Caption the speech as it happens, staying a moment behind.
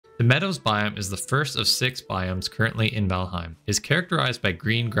The Meadows biome is the first of 6 biomes currently in Valheim. It is characterized by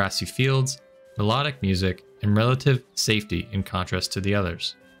green grassy fields, melodic music, and relative safety in contrast to the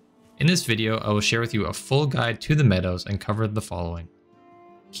others. In this video, I will share with you a full guide to the Meadows and cover the following: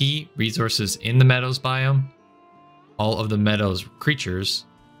 key resources in the Meadows biome, all of the Meadows creatures,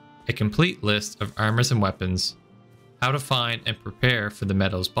 a complete list of armors and weapons, how to find and prepare for the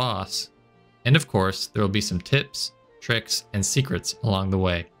Meadows boss, and of course, there will be some tips, tricks, and secrets along the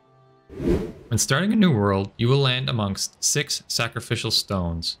way. When starting a new world, you will land amongst 6 sacrificial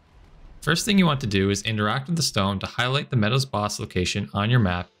stones. First thing you want to do is interact with the stone to highlight the Meadows boss location on your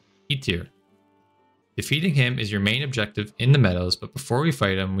map, Etir. Defeating him is your main objective in the Meadows, but before we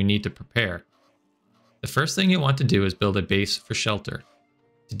fight him, we need to prepare. The first thing you'll want to do is build a base for shelter.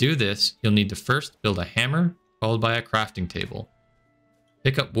 To do this, you'll need to first build a hammer, followed by a crafting table.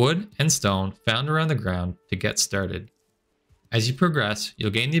 Pick up wood and stone found around the ground to get started. As you progress, you'll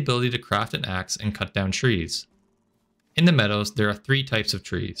gain the ability to craft an axe and cut down trees. In the Meadows, there are 3 types of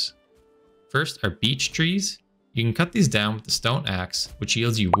trees. First are beech trees. You can cut these down with the stone axe, which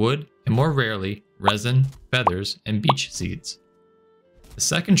yields you wood and, more rarely, resin, feathers, and beech seeds. The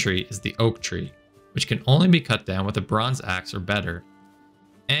second tree is the oak tree, which can only be cut down with a bronze axe or better,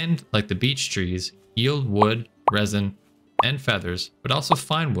 and, like the beech trees, yield wood, resin, and feathers, but also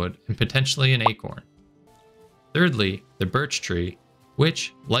fine wood and potentially an acorn. Thirdly, the birch tree,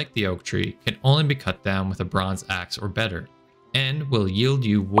 which, like the oak tree, can only be cut down with a bronze axe or better, and will yield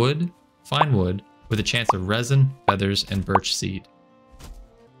you wood, fine wood, with a chance of resin, feathers, and birch seed.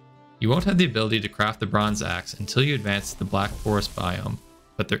 You won't have the ability to craft the bronze axe until you advance to the Black Forest biome,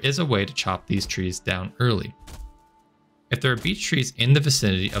 but there is a way to chop these trees down early. If there are beech trees in the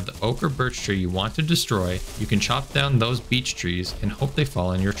vicinity of the oak or birch tree you want to destroy, you can chop down those beech trees and hope they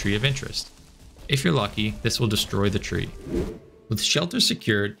fall in your tree of interest. If you're lucky, this will destroy the tree. With shelter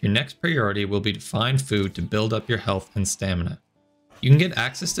secured, your next priority will be to find food to build up your health and stamina. You can get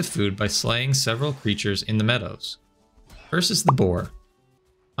access to food by slaying several creatures in the Meadows. First is the boar.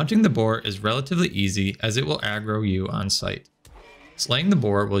 Hunting the boar is relatively easy as it will aggro you on sight. Slaying the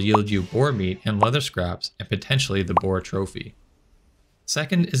boar will yield you boar meat and leather scraps and potentially the boar trophy.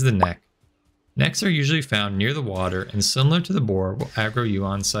 Second is the neck. Necks are usually found near the water and, similar to the boar, will aggro you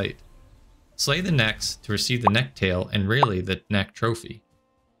on sight. Slay the necks to receive the neck tail and rarely the neck trophy.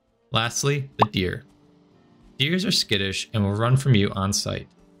 Lastly, the deer. Deers are skittish and will run from you on sight.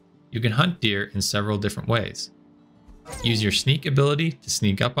 You can hunt deer in several different ways. Use your sneak ability to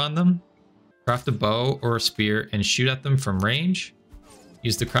sneak up on them. Craft a bow or a spear and shoot at them from range.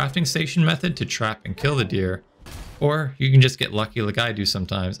 Use the crafting station method to trap and kill the deer. Or you can just get lucky like I do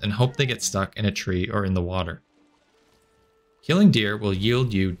sometimes and hope they get stuck in a tree or in the water. Killing deer will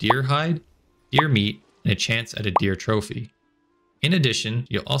yield you deer hide, deer meat, and a chance at a deer trophy. In addition,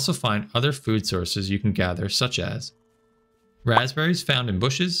 you'll also find other food sources you can gather, such as raspberries found in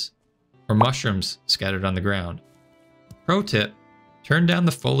bushes or mushrooms scattered on the ground. Pro tip: turn down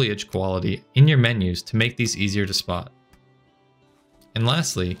the foliage quality in your menus to make these easier to spot. And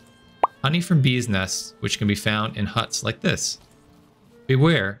lastly, honey from bees' nests, which can be found in huts like this.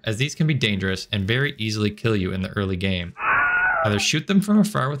 Beware, as these can be dangerous and very easily kill you in the early game. Either shoot them from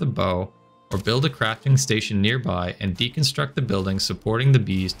afar with a bow, or build a crafting station nearby and deconstruct the buildings supporting the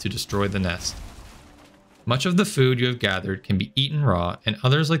bees to destroy the nest. Much of the food you have gathered can be eaten raw, and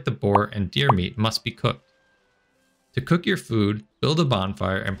others like the boar and deer meat must be cooked. To cook your food, build a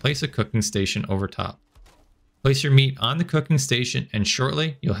bonfire and place a cooking station over top. Place your meat on the cooking station and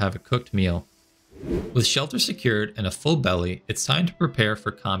shortly you'll have a cooked meal. With shelter secured and a full belly, it's time to prepare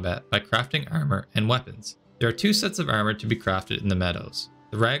for combat by crafting armor and weapons. There are 2 sets of armor to be crafted in the Meadows.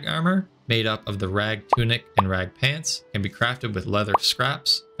 The rag armor, made up of the rag tunic and rag pants, can be crafted with leather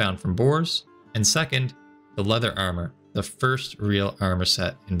scraps found from boars. And second, the leather armor, the first real armor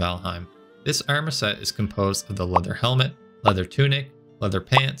set in Valheim. This armor set is composed of the leather helmet, leather tunic, leather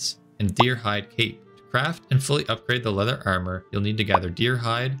pants, and deer hide cape. To craft and fully upgrade the leather armor, you'll need to gather deer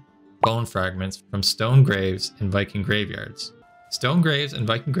hide, bone fragments from stone graves and Viking graveyards. Stone graves and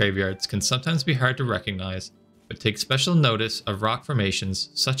Viking graveyards can sometimes be hard to recognize, but take special notice of rock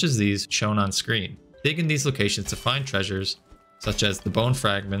formations such as these shown on screen. Dig in these locations to find treasures such as the bone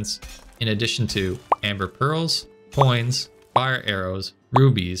fragments, in addition to amber pearls, coins, fire arrows,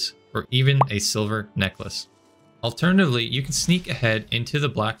 rubies, or even a silver necklace. Alternatively, you can sneak ahead into the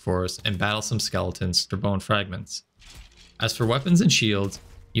Black Forest and battle some skeletons for bone fragments. As for weapons and shields,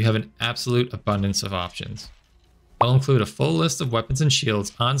 you have an absolute abundance of options. I'll include a full list of weapons and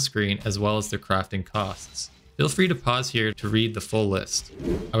shields on screen as well as their crafting costs. Feel free to pause here to read the full list.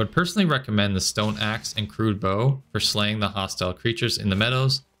 I would personally recommend the stone axe and crude bow for slaying the hostile creatures in the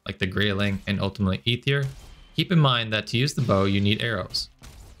Meadows, like the Grayling and ultimately Aether, keep in mind that to use the bow you need arrows.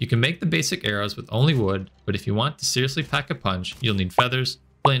 You can make the basic arrows with only wood, but if you want to seriously pack a punch, you'll need feathers,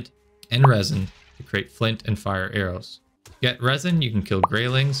 flint, and resin to create flint and fire arrows. To get resin, you can kill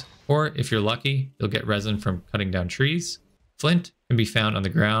Graylings, or if you're lucky, you'll get resin from cutting down trees. Flint can be found on the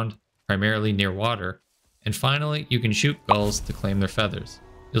ground, primarily near water, and finally, you can shoot gulls to claim their feathers.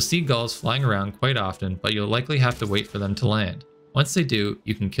 You'll see gulls flying around quite often, but you'll likely have to wait for them to land. Once they do,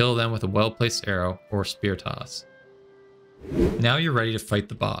 you can kill them with a well-placed arrow or spear toss. Now you're ready to fight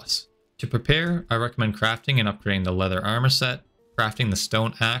the boss. To prepare, I recommend crafting and upgrading the leather armor set, crafting the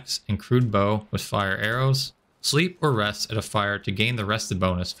stone axe and crude bow with fire arrows, sleep or rest at a fire to gain the rested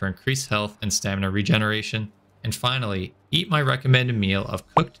bonus for increased health and stamina regeneration, and finally, eat my recommended meal of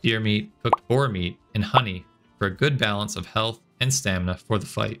cooked deer meat, cooked boar meat, and honey for a good balance of health and stamina for the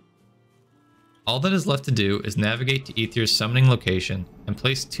fight. All that is left to do is navigate to Aether's summoning location and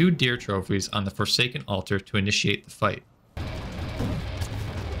place 2 deer trophies on the Forsaken altar to initiate the fight.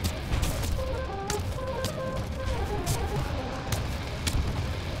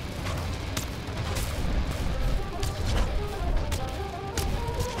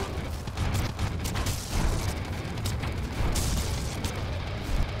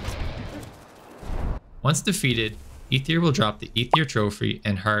 Once defeated, Aether will drop the Aether trophy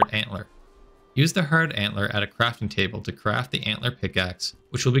and hard antler. Use the hard antler at a crafting table to craft the antler pickaxe,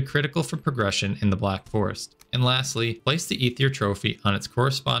 which will be critical for progression in the Black Forest. And lastly, place the Aether trophy on its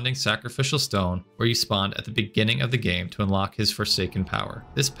corresponding sacrificial stone where you spawned at the beginning of the game to unlock his Forsaken power.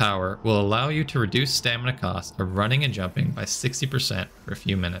 This power will allow you to reduce stamina cost of running and jumping by 60% for a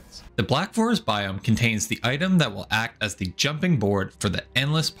few minutes. The Black Forest biome contains the item that will act as the jumping board for the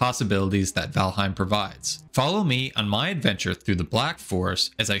endless possibilities that Valheim provides. Follow me on my adventure through the Black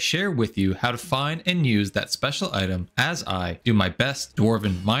Forest as I share with you how to find and use that special item as I do my best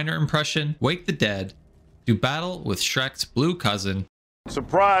Dwarven miner impression, wake the dead, do battle with Shrek's blue cousin,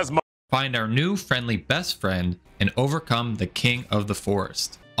 find our new friendly best friend, and overcome the King of the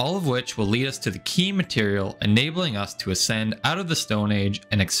Forest. All of which will lead us to the key material enabling us to ascend out of the Stone Age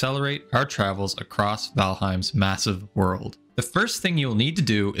and accelerate our travels across Valheim's massive world. The first thing you'll need to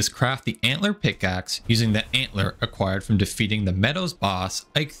do is craft the antler pickaxe using the antler acquired from defeating the Meadows boss,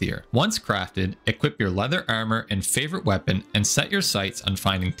 Eikthyr. Once crafted, equip your leather armor and favorite weapon and set your sights on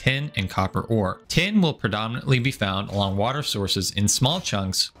finding tin and copper ore. Tin will predominantly be found along water sources in small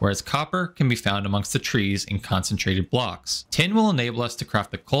chunks, whereas copper can be found amongst the trees in concentrated blocks. Tin will enable us to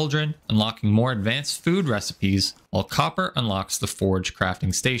craft the cauldron, unlocking more advanced food recipes, while copper unlocks the forge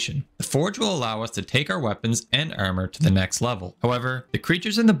crafting station. The forge will allow us to take our weapons and armor to the next level. However, the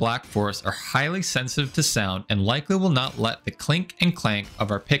creatures in the Black Forest are highly sensitive to sound and likely will not let the clink and clank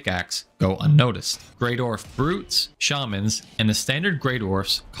of our pickaxe go unnoticed. Grey Dwarf brutes, shamans, and the standard Grey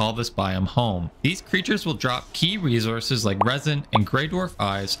Dwarfs call this biome home. These creatures will drop key resources like resin and Grey Dwarf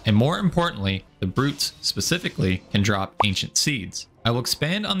eyes, and more importantly, the brutes specifically can drop ancient seeds. I will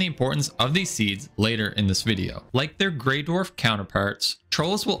expand on the importance of these seeds later in this video. Like their Grey Dwarf counterparts,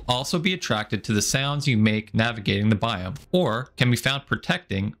 trolls will also be attracted to the sounds you make navigating the biome, or can be found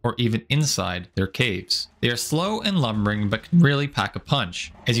protecting or even inside their caves. They are slow and lumbering but can really pack a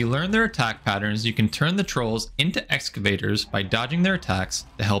punch. As you learn their attack patterns, you can turn the trolls into excavators by dodging their attacks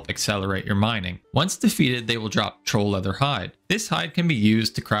to help accelerate your mining. Once defeated, they will drop troll leather hide. This hide can be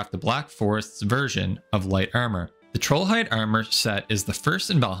used to craft the Black Forest's version of light armor. The Trollhide armor set is the first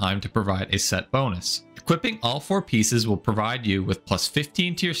in Valheim to provide a set bonus. Equipping all 4 pieces will provide you with plus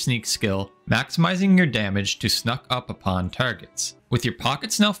 15 to your sneak skill, maximizing your damage to snuck up upon targets. With your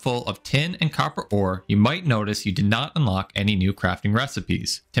pockets now full of tin and copper ore, you might notice you did not unlock any new crafting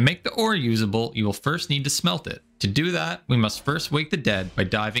recipes. To make the ore usable, you will first need to smelt it. To do that, we must first wake the dead by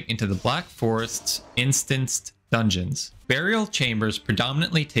diving into the Black Forest's instanced dungeons. Burial chambers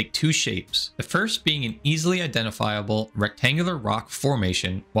predominantly take 2 shapes, the first being an easily identifiable rectangular rock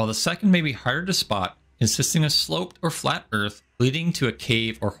formation, while the second may be harder to spot, consisting of sloped or flat earth leading to a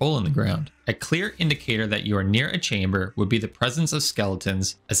cave or hole in the ground. A clear indicator that you are near a chamber would be the presence of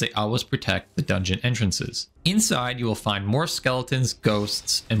skeletons, as they always protect the dungeon entrances. Inside, you will find more skeletons,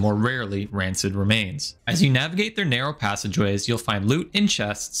 ghosts, and more rarely, rancid remains. As you navigate their narrow passageways, you'll find loot in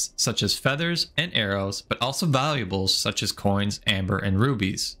chests, such as feathers and arrows, but also valuables such as coins, amber, and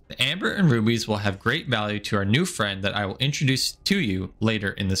rubies. The amber and rubies will have great value to our new friend that I will introduce to you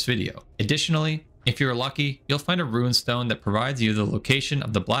later in this video. Additionally, If you're lucky, you'll find a runestone that provides you the location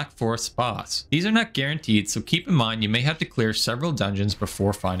of the Black Forest boss. These are not guaranteed, so keep in mind you may have to clear several dungeons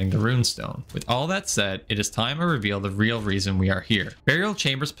before finding the runestone. With all that said, it is time I reveal the real reason we are here. Burial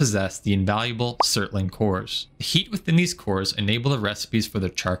chambers possess the invaluable Surtling cores. The heat within these cores enable the recipes for the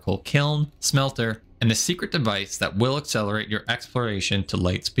charcoal kiln, smelter, and the secret device that will accelerate your exploration to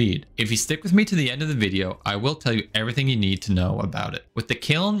light speed. If you stick with me to the end of the video, I will tell you everything you need to know about it. With the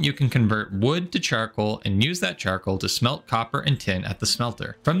kiln, you can convert wood to charcoal and use that charcoal to smelt copper and tin at the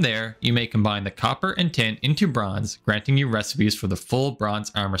smelter. From there, you may combine the copper and tin into bronze, granting you recipes for the full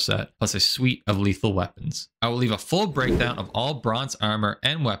bronze armor set, plus a suite of lethal weapons. I will leave a full breakdown of all bronze armor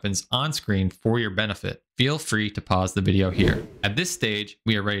and weapons on screen for your benefit. Feel free to pause the video here. At this stage,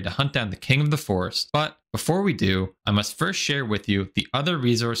 we are ready to hunt down the king of the forest, but before we do, I must first share with you the other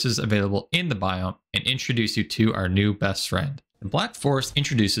resources available in the biome and introduce you to our new best friend. The Black Forest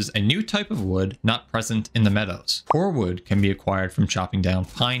introduces a new type of wood not present in the meadows. Core wood can be acquired from chopping down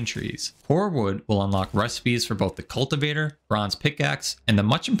pine trees. Core wood will unlock recipes for both the cultivator, bronze pickaxe, and the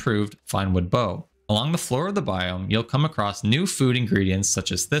much improved fine wood bow. Along the floor of the biome, you'll come across new food ingredients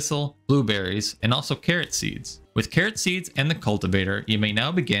such as thistle, blueberries, and also carrot seeds. With carrot seeds and the cultivator, you may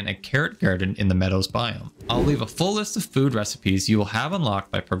now begin a carrot garden in the Meadows biome. I'll leave a full list of food recipes you will have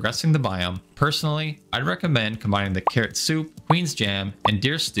unlocked by progressing the biome. Personally, I'd recommend combining the carrot soup, queen's jam, and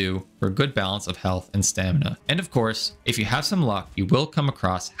deer stew for a good balance of health and stamina. And of course, if you have some luck, you will come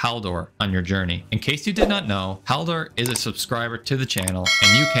across Haldor on your journey. In case you did not know, Haldor is a subscriber to the channel,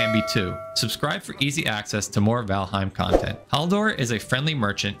 and you can be too. Subscribe for easy access to more Valheim content. Haldor is a friendly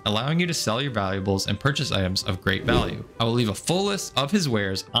merchant, allowing you to sell your valuables and purchase items of great value. I will leave a full list of his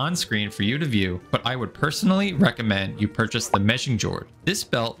wares on screen for you to view, but I would personally recommend you purchase the Meshing Jord. This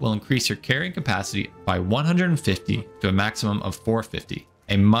belt will increase your carrying capacity by 150 to a maximum of 450.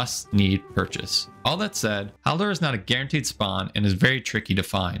 A must-need purchase. All that said, Haldor is not a guaranteed spawn and is very tricky to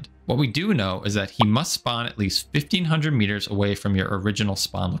find. What we do know is that he must spawn at least 1500 meters away from your original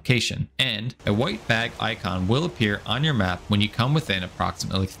spawn location, and a white bag icon will appear on your map when you come within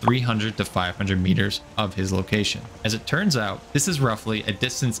approximately 300 to 500 meters of his location. As it turns out, this is roughly a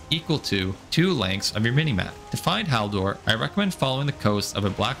distance equal to 2 lengths of your minimap. To find Haldor, I recommend following the coast of a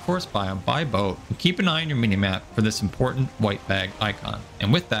Black Forest biome by boat and keep an eye on your minimap for this important white bag icon.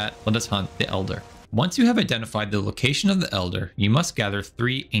 And with that, let us hunt the Elder. Once you have identified the location of the Elder, you must gather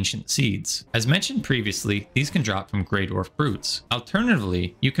 3 ancient seeds. As mentioned previously, these can drop from Grey Dwarf brutes.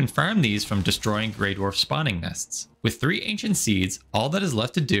 Alternatively, you can farm these from destroying Grey Dwarf spawning nests. With 3 ancient seeds, all that is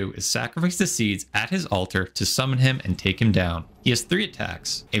left to do is sacrifice the seeds at his altar to summon him and take him down. He has 3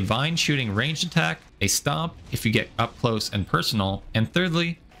 attacks: a vine shooting ranged attack, a stomp if you get up close and personal, and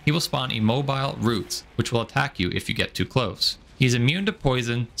thirdly, he will spawn immobile roots, which will attack you if you get too close. He is immune to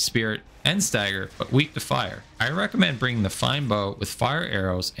poison, spirit, and stagger, but weak to fire. I recommend bringing the fine bow with fire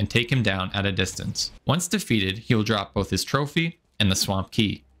arrows and take him down at a distance. Once defeated, he will drop both his trophy and the swamp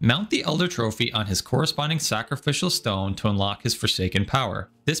key. Mount the Elder trophy on his corresponding sacrificial stone to unlock his Forsaken power.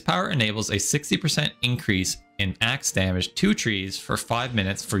 This power enables a 60% increase in axe damage to trees for 5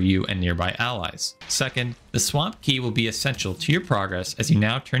 minutes for you and nearby allies. Second, the swamp key will be essential to your progress as you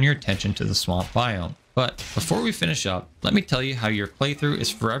now turn your attention to the swamp biome. But before we finish up, let me tell you how your playthrough is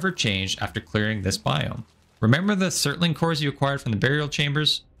forever changed after clearing this biome. Remember the Surtling cores you acquired from the burial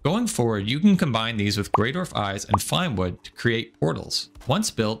chambers? Going forward, you can combine these with Grey Dwarf eyes and fine wood to create portals. Once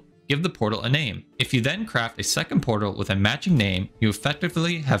built, give the portal a name. If you then craft a second portal with a matching name, you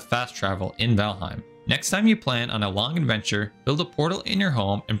effectively have fast travel in Valheim. Next time you plan on a long adventure, build a portal in your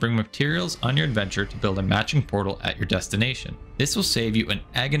home and bring materials on your adventure to build a matching portal at your destination. This will save you an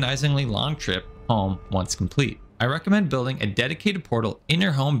agonizingly long trip home once complete. I recommend building a dedicated portal in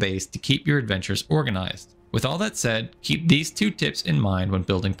your home base to keep your adventures organized. With all that said, keep these 2 tips in mind when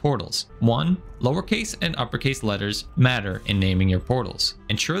building portals. 1. Lowercase and uppercase letters matter in naming your portals.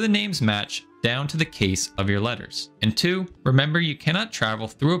 Ensure the names match down to the case of your letters. And 2, remember you cannot travel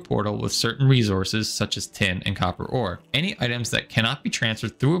through a portal with certain resources such as tin and copper ore. Any items that cannot be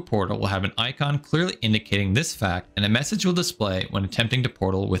transferred through a portal will have an icon clearly indicating this fact, and a message will display when attempting to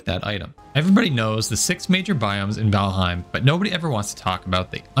portal with that item. Everybody knows the 6 major biomes in Valheim, but nobody ever wants to talk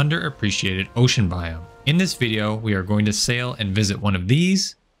about the underappreciated ocean biome. In this video, we are going to sail and visit one of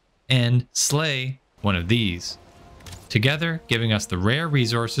these, and slay one of these, together giving us the rare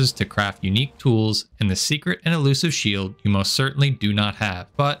resources to craft unique tools and the secret and elusive shield you most certainly do not have.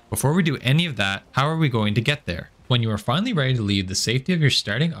 But before we do any of that, how are we going to get there? When you are finally ready to leave the safety of your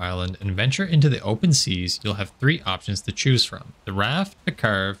starting island and venture into the open seas, you'll have 3 options to choose from: the raft, the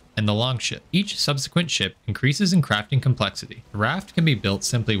carve, and the longship. Each subsequent ship increases in crafting complexity. The raft can be built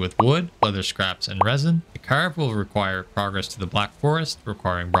simply with wood, leather scraps, and resin. The carve will require progress to the Black Forest,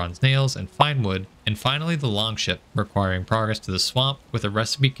 requiring bronze nails and fine wood. And finally, the longship, requiring progress to the swamp with a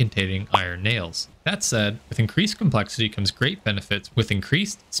recipe containing iron nails. That said, with increased complexity comes great benefits with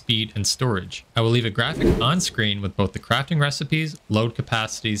increased speed and storage. I will leave a graphic on screen with both the crafting recipes, load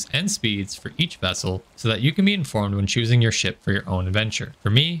capacities, and speeds for each vessel so that you can be informed when choosing your ship for your own adventure.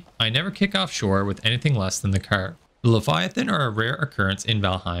 For me, I never kick off shore with anything less than the carve. The Leviathan are a rare occurrence in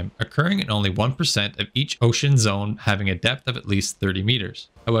Valheim, occurring in only 1% of each ocean zone having a depth of at least 30 meters.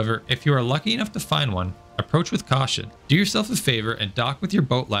 However, if you are lucky enough to find one, approach with caution. Do yourself a favor and dock with your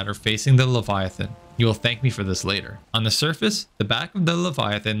boat ladder facing the Leviathan. You will thank me for this later. On the surface, the back of the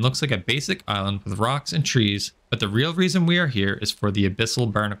Leviathan looks like a basic island with rocks and trees, but the real reason we are here is for the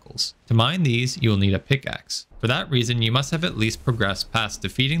abyssal barnacles. To mine these, you will need a pickaxe. For that reason, you must have at least progressed past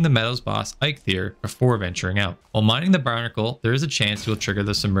defeating the Meadows boss Eikthyr before venturing out. While mining the barnacle, there is a chance you will trigger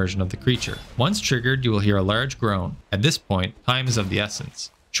the submersion of the creature. Once triggered, you will hear a large groan. At this point, time is of the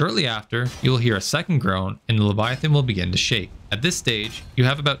essence. Shortly after, you will hear a second groan and the Leviathan will begin to shake. At this stage, you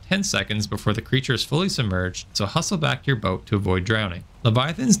have about 10 seconds before the creature is fully submerged, so hustle back to your boat to avoid drowning.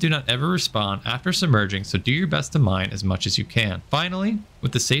 Leviathans do not ever respawn after submerging, so do your best to mine as much as you can. Finally,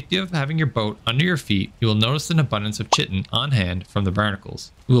 with the safety of having your boat under your feet, you will notice an abundance of chitin on hand from the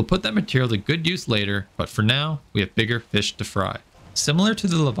barnacles. We will put that material to good use later, but for now, we have bigger fish to fry. Similar to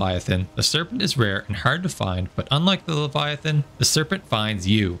the Leviathan, the serpent is rare and hard to find, but unlike the Leviathan, the serpent finds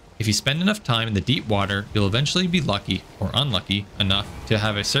you. If you spend enough time in the deep water, you'll eventually be lucky, or unlucky, enough to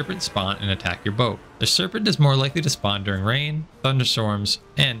have a serpent spawn and attack your boat. The serpent is more likely to spawn during rain, thunderstorms,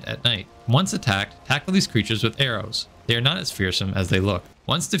 and at night. Once attacked, tackle these creatures with arrows. They are not as fearsome as they look.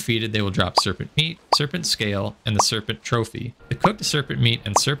 Once defeated, they will drop serpent meat, serpent scale, and the serpent trophy. The cooked serpent meat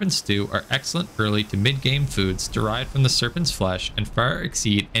and serpent stew are excellent early to mid-game foods derived from the serpent's flesh and far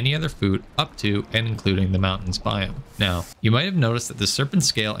exceed any other food up to and including the mountains biome. Now, you might have noticed that the serpent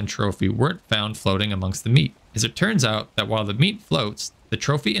scale and trophy weren't found floating amongst the meat, as it turns out that while the meat floats, the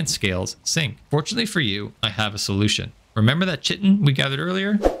trophy and scales sink. Fortunately for you, I have a solution. Remember that chitin we gathered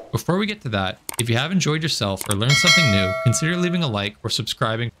earlier? Before we get to that, if you have enjoyed yourself or learned something new, consider leaving a like or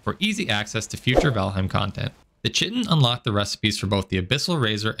subscribing for easy access to future Valheim content. The chitin unlock the recipes for both the Abyssal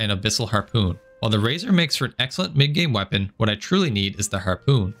Razor and Abyssal Harpoon. While the Razor makes for an excellent mid-game weapon, what I truly need is the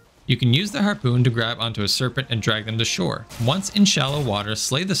Harpoon. You can use the Harpoon to grab onto a serpent and drag them to shore. Once in shallow water,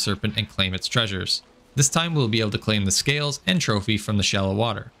 slay the serpent and claim its treasures. This time we'll be able to claim the scales and trophy from the shallow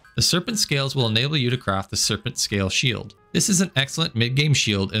water. The serpent scales will enable you to craft the serpent scale shield. This is an excellent mid-game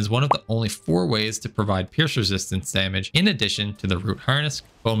shield and is one of the only 4 ways to provide pierce resistance damage in addition to the root harness,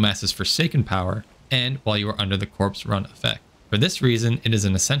 Bonemas's Forsaken power, and while you are under the corpse run effect. For this reason, it is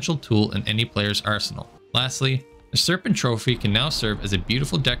an essential tool in any player's arsenal. Lastly, the serpent trophy can now serve as a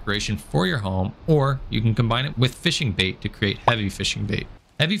beautiful decoration for your home, or you can combine it with fishing bait to create heavy fishing bait.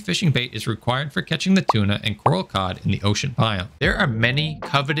 Heavy fishing bait is required for catching the tuna and coral cod in the ocean biome. There are many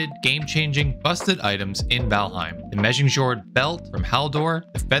coveted, game-changing, busted items in Valheim. The Meadows belt from Haldor,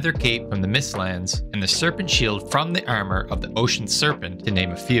 the feather cape from the Mistlands, and the serpent shield from the armor of the ocean serpent, to name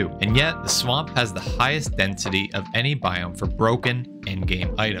a few. And yet, the swamp has the highest density of any biome for broken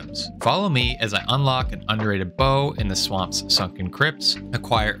endgame items. Follow me as I unlock an underrated bow in the swamp's sunken crypts,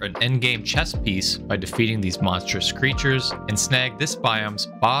 acquire an endgame chest piece by defeating these monstrous creatures, and snag this biome's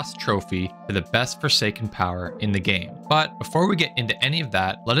boss trophy for the best Forsaken power in the game. But before we get into any of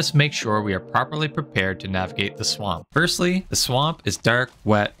that, let us make sure we are properly prepared to navigate the swamp. Firstly, the swamp is dark,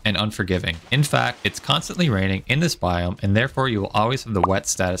 wet, and unforgiving. In fact, it's constantly raining in this biome, and therefore you will always have the wet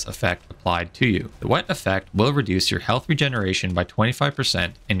status effect applied to you. The wet effect will reduce your health regeneration by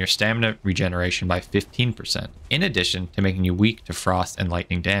 25% and your stamina regeneration by 15%, in addition to making you weak to frost and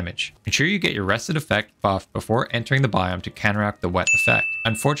lightning damage. Ensure you get your rested effect buff before entering the biome to counteract the wet effect.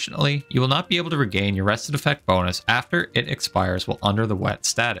 Unfortunately, you will not be able to regain your rested effect bonus after it expires while under the wet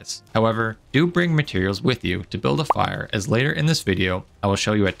status. However, do bring materials with you to build a fire, as later in this video, I will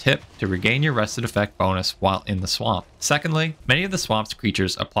show you a tip to regain your rested effect bonus while in the swamp. Secondly, many of the swamp's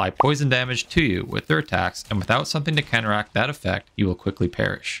creatures apply poison damage to you with their attacks, and without something to counteract that effect, you will quickly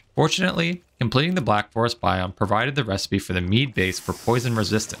perish. Fortunately, completing the Black Forest biome provided the recipe for the mead base for poison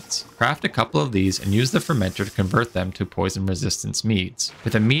resistance. Craft a couple of these and use the fermenter to convert them to poison resistance meads.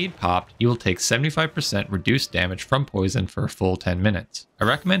 With a mead popped, you will take 75% reduced damage from poison for a full 10 minutes. I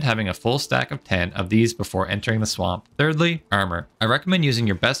recommend having a full stack of 10 of these before entering the swamp. Thirdly, armor. I recommend using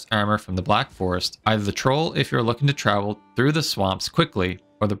your best armor from the Black Forest, either the troll if you're looking to travel through the swamps quickly,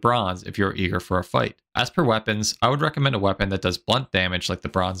 or the bronze if you're eager for a fight. As per weapons, I would recommend a weapon that does blunt damage like the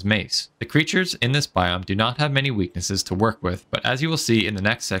bronze mace. The creatures in this biome do not have many weaknesses to work with, but as you will see in the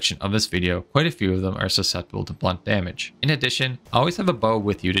next section of this video, quite a few of them are susceptible to blunt damage. In addition, always have a bow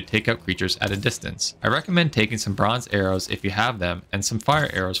with you to take out creatures at a distance. I recommend taking some bronze arrows if you have them, and some fire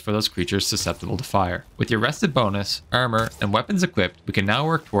arrows for those creatures susceptible to fire. With your rested bonus, armor, and weapons equipped, we can now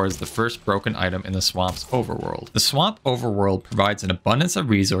work towards the first broken item in the swamp's overworld. The swamp overworld provides an abundance of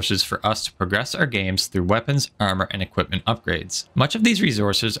resources for us to progress our games through weapons, armor, and equipment upgrades. Much of these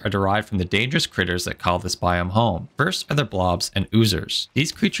resources are derived from the dangerous critters that call this biome home. First are the blobs and oozers.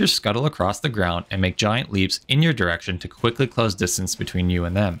 These creatures scuttle across the ground and make giant leaps in your direction to quickly close distance between you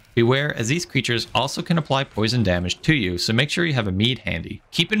and them. Beware, as these creatures also can apply poison damage to you, so make sure you have a mead handy.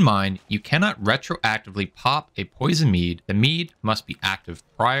 Keep in mind, you cannot retroactively pop a poison mead. The mead must be active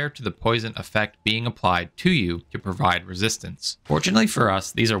prior to the poison effect being applied to you to provide resistance. Fortunately for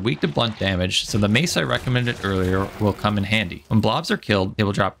us, these are weak to blunt damage, so the mace I recommended earlier will come in handy. When blobs are killed, they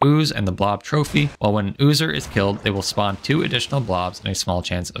will drop ooze and the blob trophy, while when an oozer is killed, they will spawn 2 additional blobs and a small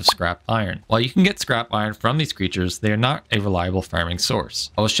chance of scrap iron. While you can get scrap iron from these creatures, they are not a reliable farming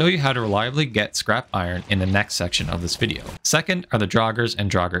source. I will show you how to reliably get scrap iron in the next section of this video. Second are the Draugrs and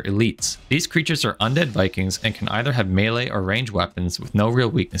Draugr elites. These creatures are undead Vikings and can either have melee or ranged weapons with no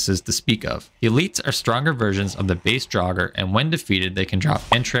real weaknesses to speak of. The elites are stronger versions of the base Draugr, and when defeated they can drop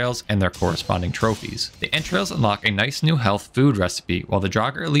entrails and their corresponding trophies. The entrails unlock a nice new health food recipe, while the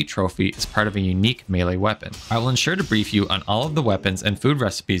Draugr elite trophy is part of a unique melee weapon. I will ensure to brief you on all of the weapons and food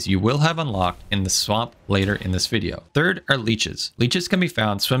recipes you will have unlocked in the swamp later in this video. Third are leeches. Leeches can be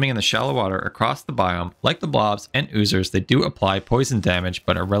found swimming in the shallow water across the biome. Like the blobs and oozers, they do apply poison damage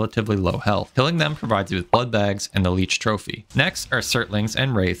but are relatively low health. Killing them provides you with blood bags and the leech trophy. Next are Surtlings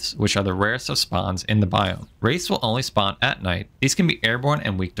and Wraiths, which are the rarest of spawns in the biome. Wraiths will only spawn at night. These can be airborne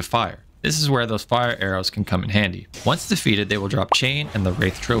and weak to fire. This is where those fire arrows can come in handy. Once defeated, they will drop Chain and the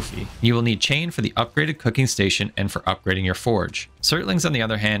Wraith trophy. You will need Chain for the upgraded cooking station and for upgrading your forge. Surtlings, on the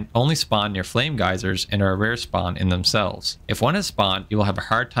other hand, only spawn near flame geysers and are a rare spawn in themselves. If one has spawned, you will have a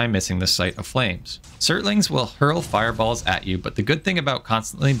hard time missing the sight of flames. Surtlings will hurl fireballs at you, but the good thing about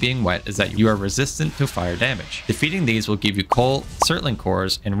constantly being wet is that you are resistant to fire damage. Defeating these will give you coal, Surtling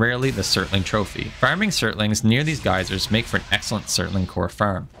cores, and rarely the Surtling trophy. Farming Surtlings near these geysers make for an excellent Surtling core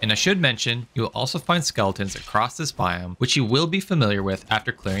farm. And I should mention, you will also find skeletons across this biome, which you will be familiar with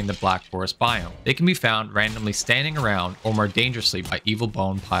after clearing the Black Forest biome. They can be found randomly standing around, or more dangerously by evil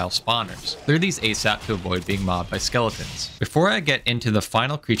bone pile spawners. Clear these ASAP to avoid being mobbed by skeletons. Before I get into the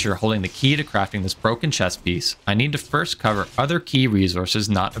final creature holding the key to crafting this broken chest piece, I need to first cover other key resources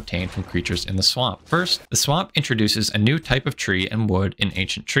not obtained from creatures in the swamp. First, the swamp introduces a new type of tree and wood in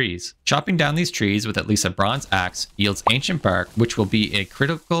ancient trees. Chopping down these trees with at least a bronze axe yields ancient bark, which will be a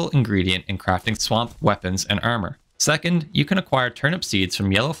critical ingredient in crafting swamp weapons and armor. Second, you can acquire turnip seeds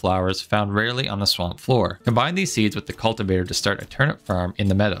from yellow flowers found rarely on the swamp floor. Combine these seeds with the cultivator to start a turnip farm in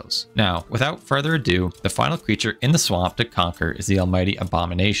the meadows. Now, without further ado, the final creature in the swamp to conquer is the almighty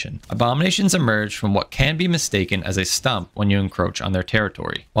Abomination. Abominations emerge from what can be mistaken as a stump when you encroach on their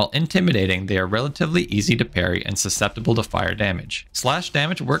territory. While intimidating, they are relatively easy to parry and susceptible to fire damage. Slash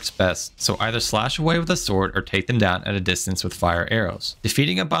damage works best, so either slash away with a sword or take them down at a distance with fire arrows.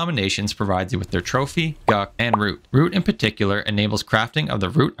 Defeating Abominations provides you with their trophy, guck, and root. Root in particular enables crafting of the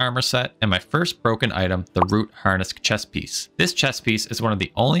root armor set and my first broken item, the root harness chest piece. This chest piece is one of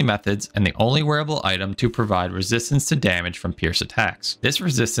the only methods and the only wearable item to provide resistance to damage from pierce attacks. This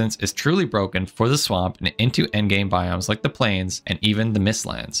resistance is truly broken for the swamp and into endgame biomes like the plains and even the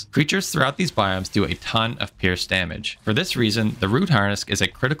Mistlands. Creatures throughout these biomes do a ton of pierce damage. For this reason, the root harness is a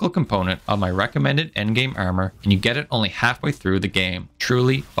critical component of my recommended endgame armor, and you get it only halfway through the game.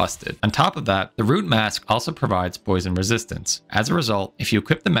 Truly busted. On top of that, the root mask also provides poison resistance. As a result, if you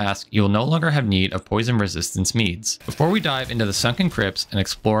equip the mask, you will no longer have need of poison resistance meads. Before we dive into the sunken crypts and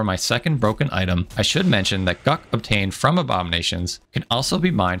explore my second broken item, I should mention that guck obtained from Abominations can also be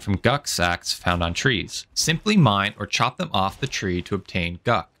mined from guck sacks found on trees. Simply mine or chop them off the tree to obtain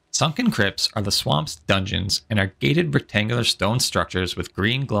guck. Sunken crypts are the swamp's dungeons and are gated rectangular stone structures with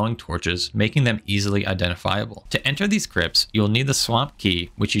green glowing torches, making them easily identifiable. To enter these crypts, you will need the swamp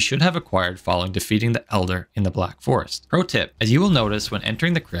key, which you should have acquired following defeating the Elder in the Black Forest. Pro tip, as you will notice when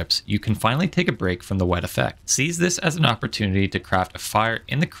entering the crypts, you can finally take a break from the wet effect. Seize this as an opportunity to craft a fire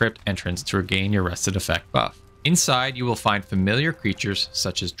in the crypt entrance to regain your rested effect buff. Inside, you will find familiar creatures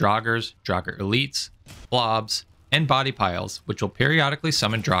such as Draugrs, Draugr elites, blobs, and body piles, which will periodically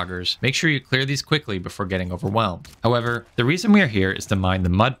summon draugrs. Make sure you clear these quickly before getting overwhelmed. However, the reason we are here is to mine the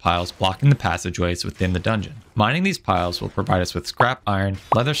mud piles blocking the passageways within the dungeon. Mining these piles will provide us with scrap iron,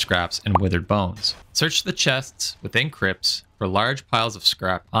 leather scraps, and withered bones. Search the chests within crypts for large piles of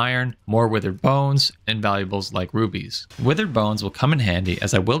scrap iron, more withered bones, and valuables like rubies. Withered bones will come in handy,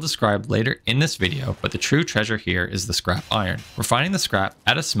 as I will describe later in this video, but the true treasure here is the scrap iron. Refining the scrap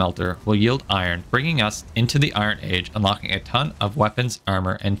at a smelter will yield iron, bringing us into the Iron Age, unlocking a ton of weapons,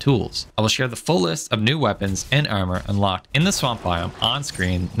 armor, and tools. I will share the full list of new weapons and armor unlocked in the swamp biome on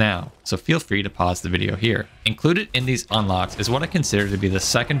screen now, so feel free to pause the video here. Included in these unlocks is what I consider to be the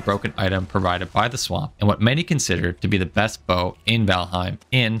second broken item provided by the swamp, and what many consider to be the best bow in Valheim,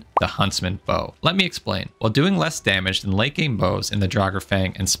 in the Huntsman bow. Let me explain. While doing less damage than late game bows in the Draugr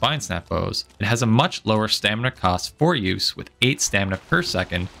Fang and Spine Snap bows, it has a much lower stamina cost for use, with 8 stamina per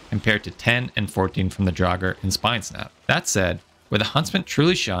second compared to 10 and 14 from the Draugr and Spine Snap. That said, where the Huntsman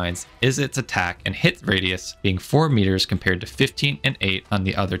truly shines is its attack and hit radius being 4 meters compared to 15 and 8 on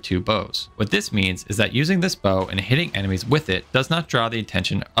the other two bows. What this means is that using this bow and hitting enemies with it does not draw the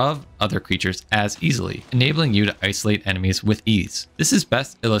attention of other creatures as easily, enabling you to isolate enemies with ease. This is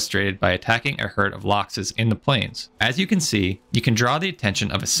best illustrated by attacking a herd of loxes in the plains. As you can see, you can draw the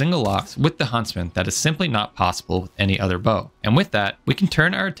attention of a single lox with the Huntsman that is simply not possible with any other bow. And with that, we can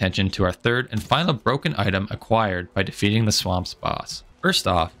turn our attention to our third and final broken item acquired by defeating the swamp's boss. First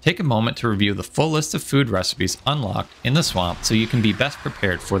off, take a moment to review the full list of food recipes unlocked in the swamp so you can be best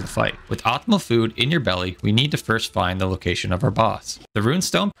prepared for the fight. With optimal food in your belly, we need to first find the location of our boss. The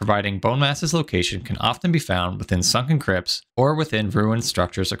runestone providing Bonemass's location can often be found within sunken crypts or within ruined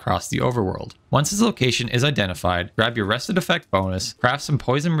structures across the overworld. Once his location is identified, grab your rested effect bonus, craft some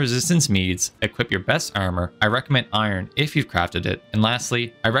poison resistance meads, equip your best armor. I recommend iron if you've crafted it, and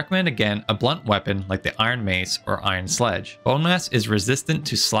lastly, I recommend again a blunt weapon like the iron mace or iron sledge. Bonemass is resistant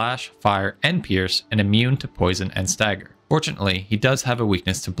to slash, fire, and pierce, and immune to poison and stagger. Fortunately, he does have a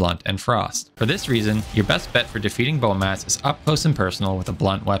weakness to blunt and frost. For this reason, your best bet for defeating Bonemass is up close and personal with a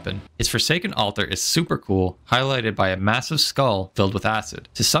blunt weapon. His Forsaken Altar is super cool, highlighted by a massive skull filled with acid.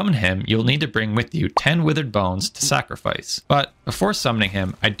 To summon him, you'll need to bring with you 10 withered bones to sacrifice. But before summoning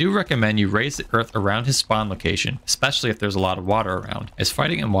him, I do recommend you raise the earth around his spawn location, especially if there's a lot of water around, as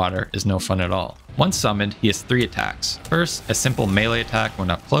fighting in water is no fun at all. Once summoned, he has 3 attacks. First, a simple melee attack when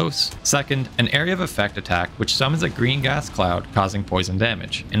up close. Second, an area of effect attack which summons a green gas cloud causing poison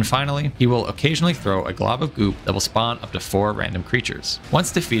damage. And finally, he will occasionally throw a glob of goop that will spawn up to 4 random creatures.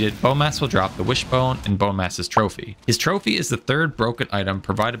 Once defeated, Bonemass will drop the Wishbone and Bonemass's trophy. His trophy is the third broken item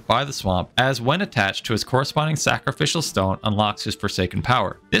provided by the swamp, as when attached to his corresponding sacrificial stone unlocks his Forsaken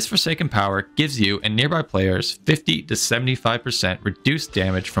Power. This Forsaken Power gives you and nearby players 50 to 75% reduced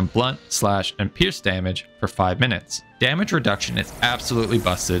damage from blunt, slash, and pierce damage for 5 minutes. Damage reduction is absolutely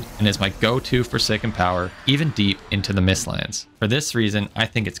busted and is my go-to Forsaken Power, even deep into the Mistlands. For this reason, I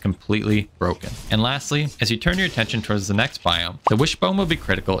think it's completely broken. And lastly, as you turn your attention towards the next biome, the Wishbone will be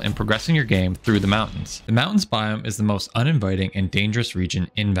critical in progressing your game through the mountains. The mountains biome is the most uninviting and dangerous region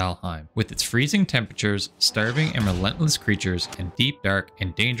in Valheim. With its freezing temperatures, starving and relentless creatures, and deep, dark,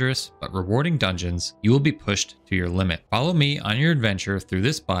 and dangerous but rewarding dungeons, you will be pushed to your limit. Follow me on your adventure through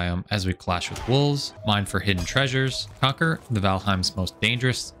this biome as we clash with wolves, mine for hidden treasures, conquer the Valheim's most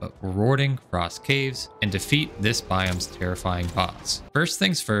dangerous but rewarding frost caves, and defeat this biome's terrifying boss. First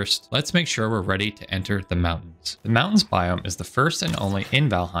things first, let's make sure we're ready to enter the mountains. The mountains biome is the first and only in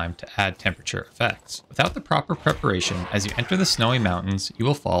Valheim to add temperature effects. Without the proper preparation, as you enter the snowy mountains, you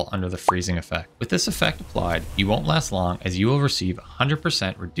will fall under the freezing effect. With this effect applied, you won't last long, as you will receive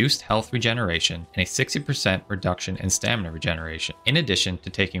 100% reduced health regeneration and a 60% reduction in stamina regeneration, in addition to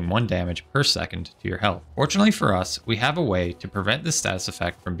taking 1 damage per second to your health. Fortunately for us, we have a way to prevent this status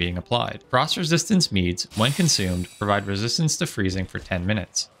effect from being applied. Frost resistance meads, when consumed, provide resistance to freezing for 10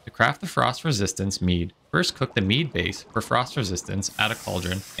 minutes. To craft the frost resistance mead, first cook the mead base for frost resistance at a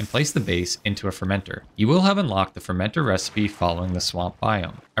cauldron and place the base into a fermenter. You will have unlocked the fermenter recipe following the swamp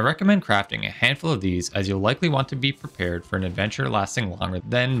biome. I recommend crafting a handful of these, as you'll likely want to be prepared for an adventure lasting longer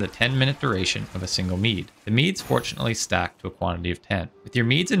than the 10-minute duration of a single mead. The meads fortunately stack to a quantity of 10. With your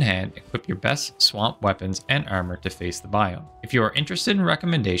meads in hand, equip your best swamp weapons and armor to face the biome. If you are interested in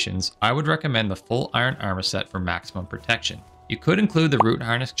recommendations, I would recommend the full iron armor set for maximum protection. You could include the root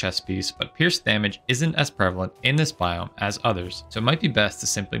harness chest piece, but pierce damage isn't as prevalent in this biome as others, so it might be best to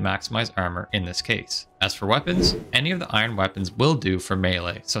simply maximize armor in this case. As for weapons, any of the iron weapons will do for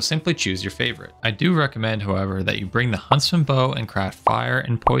melee, so simply choose your favorite. I do recommend, however, that you bring the Huntsman bow and craft fire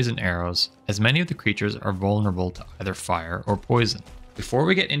and poison arrows, as many of the creatures are vulnerable to either fire or poison. Before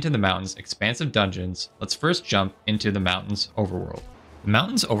we get into the mountain's expansive dungeons, let's first jump into the mountain's overworld. The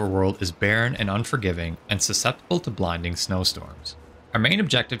mountain's overworld is barren and unforgiving and susceptible to blinding snowstorms. Our main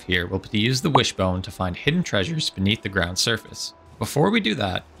objective here will be to use the wishbone to find hidden treasures beneath the ground surface. Before we do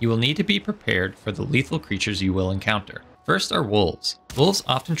that, you will need to be prepared for the lethal creatures you will encounter. First are wolves. Wolves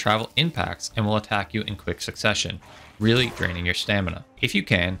often travel in packs and will attack you in quick succession, really draining your stamina. If you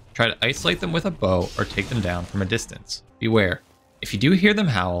can, try to isolate them with a bow or take them down from a distance. Beware, if you do hear them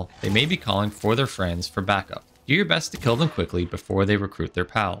howl, they may be calling for their friends for backup. Do your best to kill them quickly before they recruit their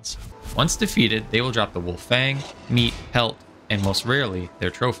pals. Once defeated, they will drop the wolf fang, meat, pelt, and most rarely,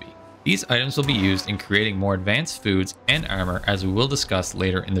 their trophy. These items will be used in creating more advanced foods and armor, as we will discuss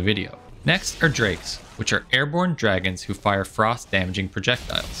later in the video. Next are drakes, which are airborne dragons who fire frost-damaging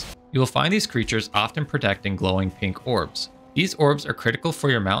projectiles. You will find these creatures often protecting glowing pink orbs. These orbs are critical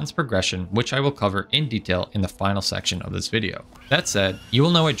for your mountain's progression, which I will cover in detail in the final section of this video. That said, you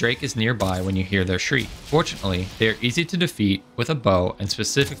will know a drake is nearby when you hear their shriek. Fortunately, they are easy to defeat with a bow and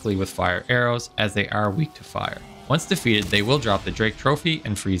specifically with fire arrows, as they are weak to fire. Once defeated, they will drop the drake trophy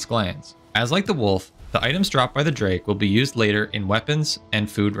and freeze glands. As like the wolf, the items dropped by the drake will be used later in weapons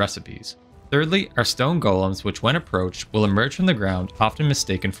and food recipes. Thirdly are stone golems, which when approached will emerge from the ground, often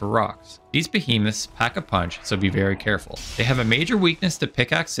mistaken for rocks. These behemoths pack a punch, so be very careful. They have a major weakness to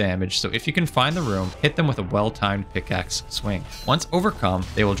pickaxe damage, so if you can find the room, hit them with a well-timed pickaxe swing. Once overcome,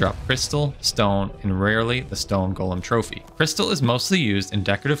 they will drop crystal, stone, and rarely the stone golem trophy. Crystal is mostly used in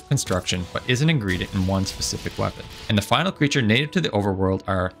decorative construction, but is an ingredient in one specific weapon. And the final creature native to the overworld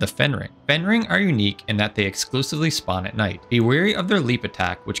are the fenring. Fenring are unique in that they exclusively spawn at night. Be wary of their leap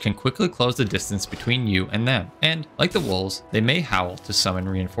attack, which can quickly close the distance between you and them. And, like the wolves, they may howl to summon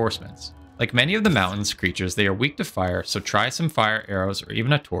reinforcements. Like many of the mountain's creatures, they are weak to fire, so try some fire arrows or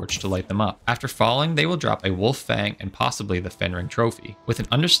even a torch to light them up. After falling, they will drop a wolf fang and possibly the fenring trophy. With an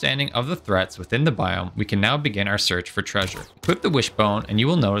understanding of the threats within the biome, we can now begin our search for treasure. Equip the wishbone and you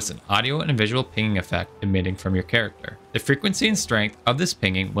will notice an audio and visual pinging effect emitting from your character. The frequency and strength of this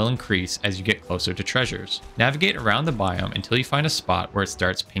pinging will increase as you get closer to treasures. Navigate around the biome until you find a spot where it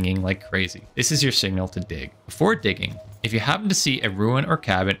starts pinging like crazy. This is your signal to dig. Before digging, if you happen to see a ruin or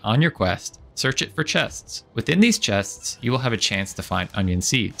cabin on your quest, search it for chests. Within these chests, you will have a chance to find onion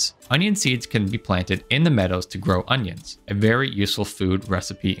seeds. Onion seeds can be planted in the meadows to grow onions, a very useful food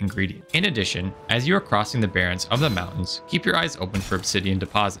recipe ingredient. In addition, as you are crossing the barrens of the mountains, keep your eyes open for obsidian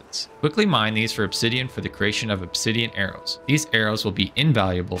deposits. Quickly mine these for obsidian for the creation of obsidian arrows. These arrows will be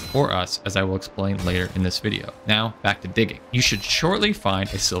invaluable for us, as I will explain later in this video. Now, back to digging. You should shortly find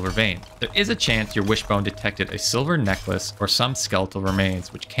a silver vein. There is a chance your wishbone detected a silver necklace or some skeletal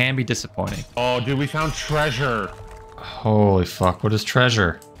remains, which can be disappointing. Oh, dude, we found treasure. Holy fuck, what is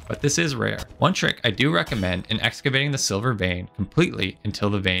treasure? But this is rare. One trick I do recommend in excavating the silver vein completely until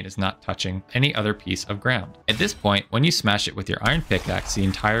the vein is not touching any other piece of ground. At this point, when you smash it with your iron pickaxe, the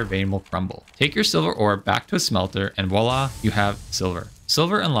entire vein will crumble. Take your silver ore back to a smelter and voila, you have silver.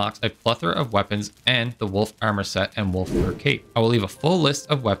 Silver unlocks a plethora of weapons and the wolf armor set and wolf fur cape. I will leave a full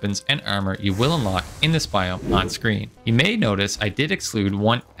list of weapons and armor you will unlock in this biome on screen. You may notice I did exclude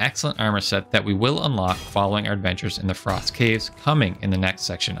one excellent armor set that we will unlock following our adventures in the Frost Caves, coming in the next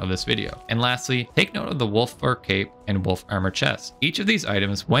section of this video. And lastly, take note of the wolf fur cape and wolf armor chest. Each of these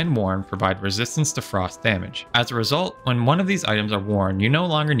items, when worn, provide resistance to frost damage. As a result, when one of these items are worn, you no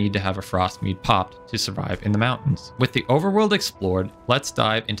longer need to have a frost mead popped to survive in the mountains. With the overworld explored, let's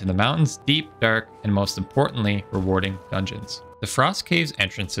dive into the mountain's deep, dark, and most importantly, rewarding dungeons. The Frost Caves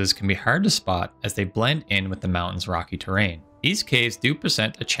entrances can be hard to spot as they blend in with the mountain's rocky terrain. These caves do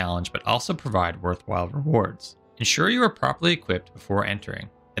present a challenge but also provide worthwhile rewards. Ensure you are properly equipped before entering.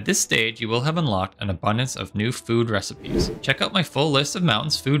 At this stage, you will have unlocked an abundance of new food recipes. Check out my full list of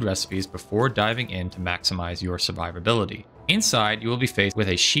mountain's food recipes before diving in to maximize your survivability. Inside, you will be faced with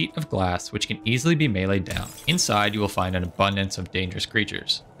a sheet of glass which can easily be meleeed down. Inside, you will find an abundance of dangerous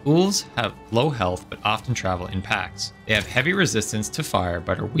creatures. Wolves have low health but often travel in packs. They have heavy resistance to fire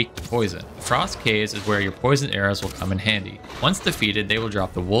but are weak to poison. The Frost Caves is where your poison arrows will come in handy. Once defeated, they will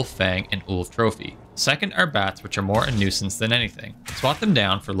drop the Wolf Fang and Wolf Trophy. Second are bats, which are more a nuisance than anything. Swap them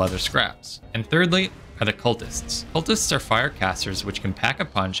down for leather scraps. And thirdly are the cultists. Cultists are fire casters which can pack a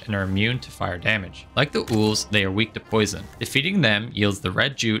punch and are immune to fire damage. Like the wolves, they are weak to poison. Defeating them yields the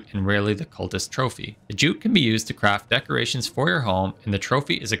red jute and rarely the cultist trophy. The jute can be used to craft decorations for your home, and the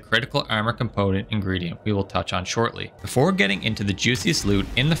trophy is a critical armor component ingredient we will touch on shortly. Before getting into the juiciest loot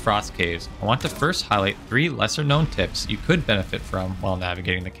in the Frost Caves, I want to first highlight 3 lesser known tips you could benefit from while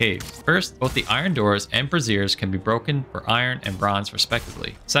navigating the caves. First, both the iron doors and braziers can be broken for iron and bronze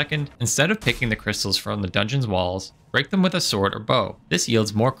respectively. Second, instead of picking the crystals from the dungeon's walls, break them with a sword or bow. This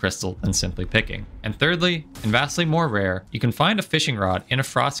yields more crystal than simply picking. And thirdly, and vastly more rare, you can find a fishing rod in a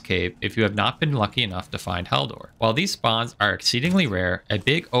frost cave if you have not been lucky enough to find Haldor. While these spawns are exceedingly rare, a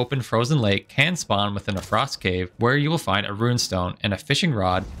big open frozen lake can spawn within a frost cave where you will find a runestone and a fishing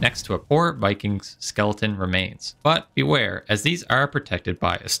rod next to a poor Viking's skeleton remains. But beware, as these are protected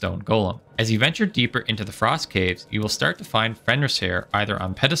by a stone golem. As you venture deeper into the frost caves, you will start to find Fenris hair either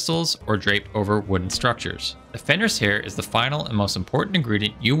on pedestals or draped over wooden structures. The Fenris hair is the final and most important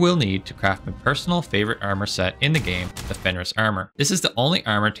ingredient you will need to craft my personal favorite armor set in the game, the Fenris armor. This is the only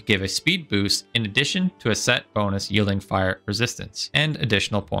armor to give a speed boost in addition to a set bonus yielding fire resistance and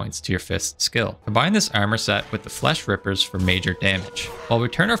additional points to your fist skill. Combine this armor set with the flesh rippers for major damage. While we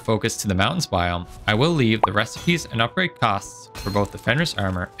turn our focus to the mountains biome, I will leave the recipes and upgrade costs for both the Fenris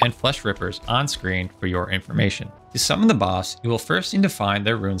armor and flesh rippers on screen for your information. To summon the boss, you will first need to find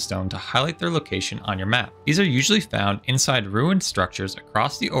their runestone to highlight their location on your map. These are usually found inside ruined structures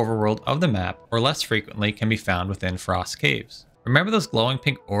across the overworld of the map, or less frequently can be found within frost caves. Remember those glowing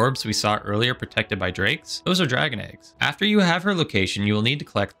pink orbs we saw earlier protected by drakes? Those are dragon eggs. After you have her location, you will need to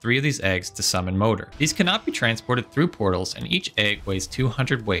collect 3 of these eggs to summon Moder. These cannot be transported through portals, and each egg weighs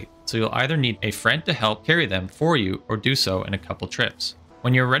 200 weight, so you'll either need a friend to help carry them for you or do so in a couple trips.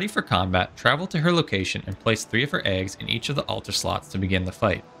 When you're ready for combat, travel to her location and place 3 of her eggs in each of the altar slots to begin the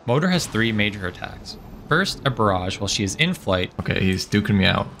fight. Moder has 3 major attacks. First, a barrage while she is in flight. Okay, he's duking me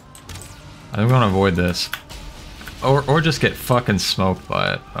out. I think I'm gonna avoid this. Or just get fucking smoked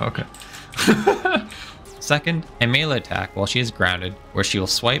by it. Okay. Second, a melee attack while she is grounded, where she will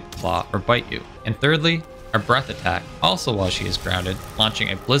swipe, claw, or bite you. And thirdly, a breath attack, also while she is grounded,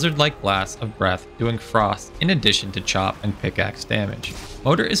 launching a blizzard-like blast of breath doing frost in addition to chop and pickaxe damage.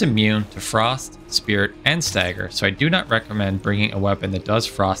 Moder is immune to frost, spirit, and stagger, so I do not recommend bringing a weapon that does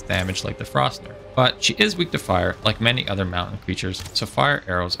frost damage like the Frostner. But she is weak to fire, like many other mountain creatures, so fire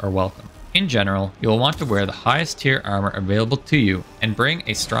arrows are welcome. In general, you will want to wear the highest tier armor available to you and bring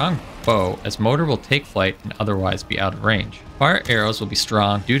a strong bow, as Moder will take flight and otherwise be out of range. Fire arrows will be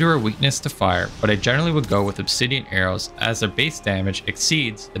strong due to her weakness to fire, but I generally would go with obsidian arrows as their base damage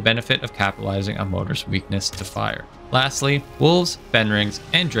exceeds the benefit of capitalizing on Moder's weakness to fire. Lastly, wolves, fenrings,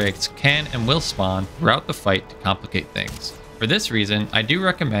 and drakes can and will spawn throughout the fight to complicate things. For this reason, I do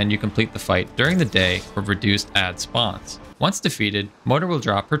recommend you complete the fight during the day for reduced add spawns. Once defeated, Moder will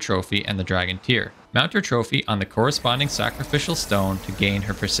drop her trophy and the dragon tier. Mount her trophy on the corresponding sacrificial stone to gain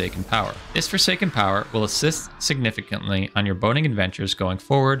her Forsaken power. This Forsaken power will assist significantly on your boating adventures going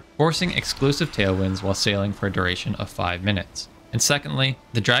forward, forcing exclusive tailwinds while sailing for a duration of 5 minutes. And secondly,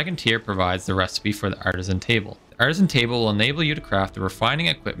 the dragon tier provides the recipe for the artisan table. The artisan table will enable you to craft the refining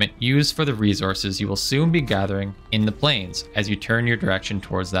equipment used for the resources you will soon be gathering in the plains as you turn your direction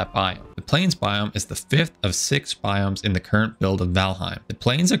towards that biome. The plains biome is the 5th of 6 biomes in the current build of Valheim. The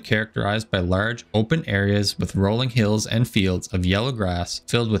plains are characterized by large open areas with rolling hills and fields of yellow grass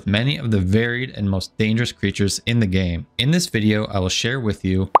filled with many of the varied and most dangerous creatures in the game. In this video, I will share with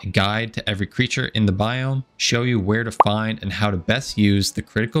you a guide to every creature in the biome, show you where to find and how to best use the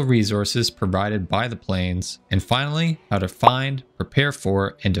critical resources provided by the plains, and finally, how to find, prepare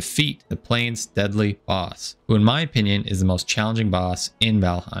for, and defeat the plains' deadly boss, who in my opinion is the most challenging boss in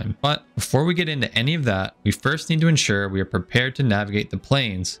Valheim. But before we get into any of that, we first need to ensure we are prepared to navigate the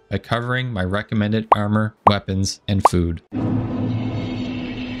plains by covering my recommended armor, weapons, and food.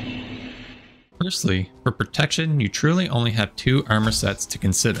 Firstly, for protection, you truly only have 2 armor sets to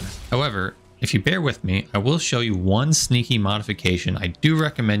consider. However, if you bear with me, I will show you one sneaky modification I do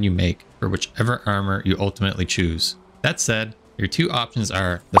recommend you make for whichever armor you ultimately choose. That said, your 2 options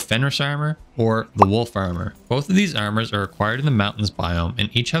are the Fenris armor or the wolf armor. Both of these armors are required in the mountains biome and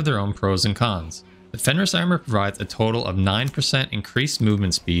each have their own pros and cons. The Fenris armor provides a total of 9% increased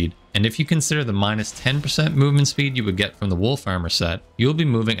movement speed, and if you consider the minus 10% movement speed you would get from the wolf armor set, you will be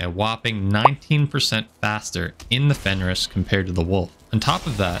moving a whopping 19% faster in the Fenris compared to the wolf. On top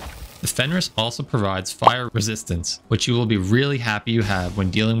of that, the Fenris also provides fire resistance, which you will be really happy you have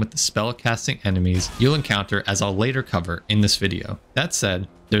when dealing with the spell-casting enemies you'll encounter, as I'll later cover in this video. That said,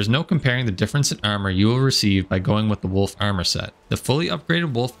 there's no comparing the difference in armor you will receive by going with the wolf armor set. The fully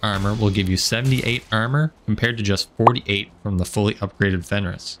upgraded wolf armor will give you 78 armor compared to just 48 from the fully upgraded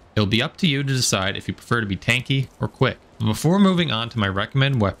Fenris. It'll be up to you to decide if you prefer to be tanky or quick. Before moving on to my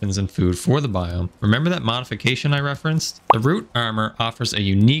recommended weapons and food for the biome, remember that modification I referenced? The root armor offers a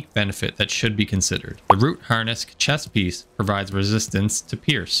unique benefit that should be considered. The root harness chest piece provides resistance to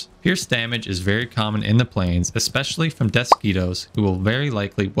pierce. Pierce damage is very common in the plains, especially from mosquitoes who will very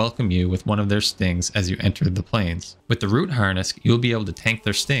likely welcome you with one of their stings as you enter the plains. With the root harness, you'll be able to tank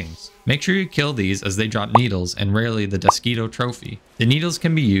their stings. Make sure you kill these as they drop needles and rarely the mosquito trophy. The needles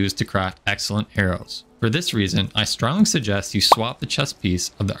can be used to craft excellent arrows. For this reason, I strongly suggest you swap the chest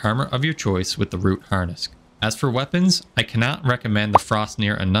piece of the armor of your choice with the root harness. As for weapons, I cannot recommend the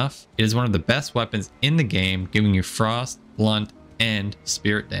Frostneer enough. It is one of the best weapons in the game, giving you frost, blunt, and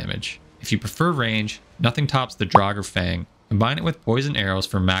spirit damage. If you prefer range, nothing tops the Draugr Fang. Combine it with poison arrows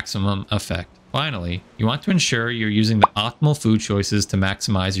for maximum effect. Finally, you want to ensure you're using the optimal food choices to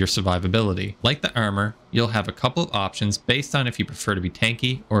maximize your survivability. Like the armor, you'll have a couple of options based on if you prefer to be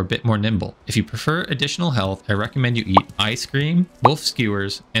tanky or a bit more nimble. If you prefer additional health, I recommend you eat ice cream, wolf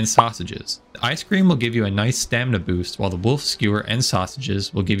skewers, and sausages. The ice cream will give you a nice stamina boost, while the wolf skewer and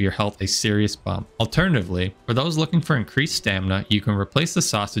sausages will give your health a serious bump. Alternatively, for those looking for increased stamina, you can replace the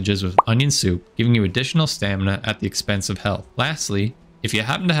sausages with onion soup, giving you additional stamina at the expense of health. Lastly, if you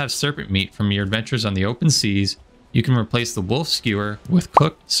happen to have serpent meat from your adventures on the open seas, you can replace the wolf skewer with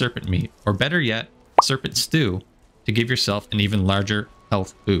cooked serpent meat, or better yet, serpent stew, to give yourself an even larger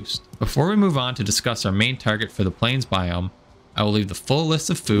health boost. Before we move on to discuss our main target for the plains biome, I will leave the full list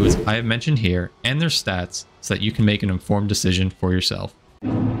of foods I have mentioned here and their stats so that you can make an informed decision for yourself.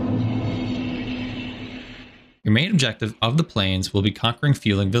 Your main objective of the plains will be conquering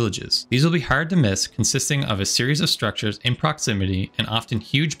fueling villages. These will be hard to miss, consisting of a series of structures in proximity and often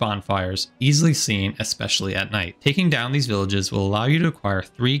huge bonfires, easily seen especially at night. Taking down these villages will allow you to acquire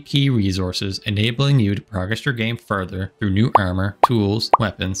 3 key resources, enabling you to progress your game further through new armor, tools,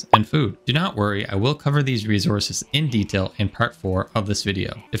 weapons, and food. Do not worry, I will cover these resources in detail in part 4 of this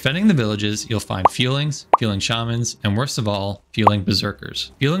video. Defending the villages, you'll find fuelings, fueling shamans, and worst of all, fueling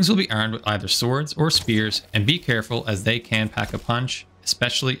berserkers. Fuelings will be armed with either swords or spears, and be careful as they can pack a punch,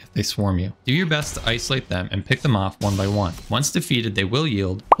 especially if they swarm you. Do your best to isolate them and pick them off one by one. Once defeated, they will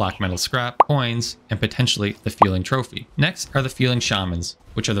yield black metal scrap, coins, and potentially the fueling trophy. Next are the fueling shamans,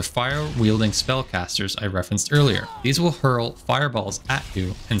 which are the fire-wielding spellcasters I referenced earlier. These will hurl fireballs at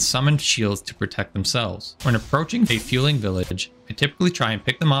you and summon shields to protect themselves. When approaching a fueling village, I typically try and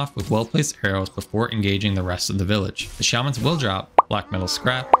pick them off with well-placed arrows before engaging the rest of the village. The shamans will drop black metal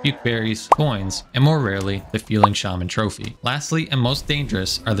scrap, puke berries, coins, and more rarely, the fueling shaman trophy. Lastly, and most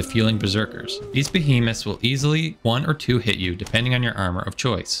dangerous, are the fueling berserkers. These behemoths will easily 1 or 2 hit you depending on your armor of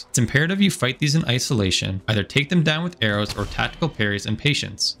choice. It's imperative you fight these in isolation, either take them down with arrows or tactical parries and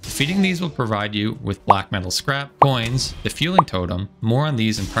patience. Defeating these will provide you with black metal scrap, coins, the fueling totem, more on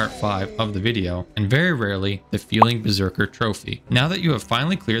these in part 5 of the video, and very rarely, the fueling berserker trophy. Now that you have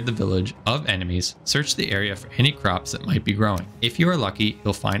finally cleared the village of enemies, search the area for any crops that might be growing. If you are lucky,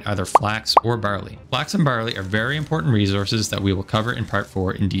 you'll find either flax or barley. Flax and barley are very important resources that we will cover in part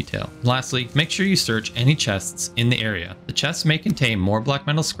 4 in detail. Lastly, make sure you search any chests in the area. The chests may contain more black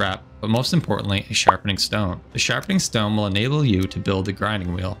metal scrap, but most importantly, a sharpening stone. The sharpening stone will enable you to build a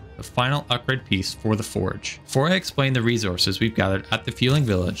grinding wheel, the final upgrade piece for the forge. Before I explain the resources we've gathered at the fueling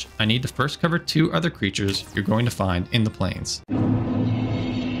village, I need to first cover 2 other creatures you're going to find in the plains.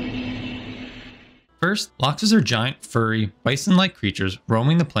 First, loxes are giant, furry, bison-like creatures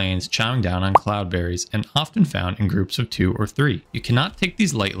roaming the plains, chowing down on cloudberries, and often found in groups of 2 or 3. You cannot take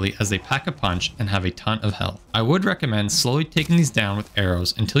these lightly as they pack a punch and have a ton of health. I would recommend slowly taking these down with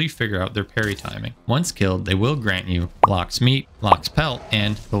arrows until you figure out their parry timing. Once killed, they will grant you lox meat, lox pelt,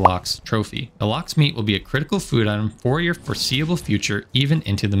 and the lox trophy. The lox meat will be a critical food item for your foreseeable future, even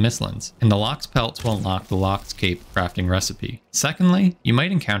into the Mistlands, and the lox pelts will unlock the lox cape crafting recipe. Secondly, you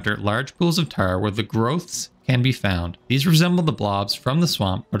might encounter large pools of tar where the growths can be found. These resemble the blobs from the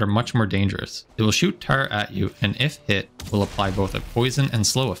swamp, but are much more dangerous. They will shoot tar at you, and if hit, will apply both a poison and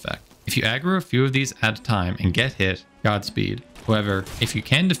slow effect. If you aggro a few of these at a time and get hit, Godspeed. However, if you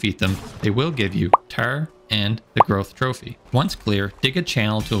can defeat them, they will give you tar and the growth trophy. Once clear, dig a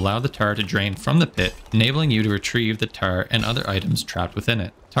channel to allow the tar to drain from the pit, enabling you to retrieve the tar and other items trapped within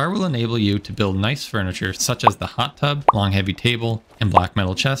it. Tar will enable you to build nice furniture such as the hot tub, long heavy table, and black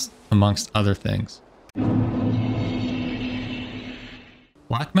metal chest, amongst other things.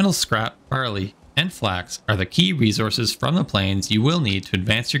 Black metal scrap, barley, and flax are the key resources from the plains you will need to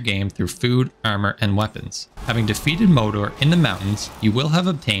advance your game through food, armor, and weapons. Having defeated Modor in the mountains, you will have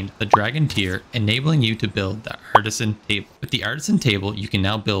obtained the dragon tier, enabling you to build the artisan table. With the artisan table, you can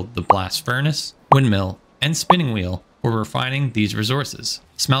now build the blast furnace, windmill, and spinning wheel, for refining these resources.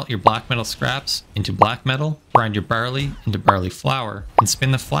 Smelt your black metal scraps into black metal, grind your barley into barley flour, and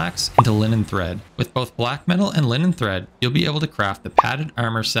spin the flax into linen thread. With both black metal and linen thread, you'll be able to craft the padded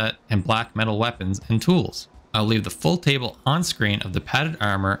armor set and black metal weapons and tools. I'll leave the full table on screen of the padded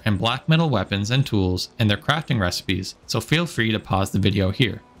armor and black metal weapons and tools and their crafting recipes, so feel free to pause the video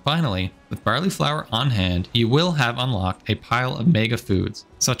here. Finally, with barley flour on hand, you will have unlocked a pile of mega foods,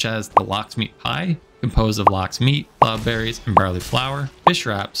 such as the lox meat pie, composed of lox meat, cloudberries, and barley flour, fish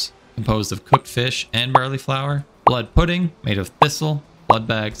wraps, composed of cooked fish and barley flour, blood pudding, made of thistle, blood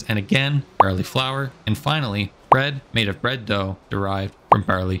bags, and again, barley flour, and finally, bread made of bread dough derived from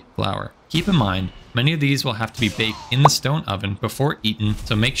barley flour. Keep in mind, many of these will have to be baked in the stone oven before eaten,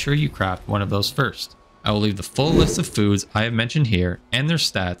 so make sure you craft one of those first. I will leave the full list of foods I have mentioned here and their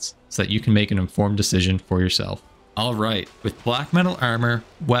stats so that you can make an informed decision for yourself. Alright, with black metal armor,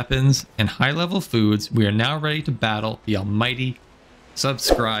 weapons, and high level foods, we are now ready to battle the almighty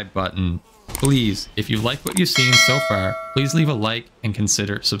subscribe button. Please, if you like what you've seen so far, please leave a like and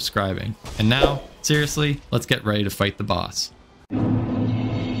consider subscribing. And now, seriously, let's get ready to fight the boss.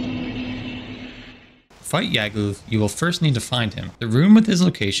 To fight Yagluth, you will first need to find him. The rune with his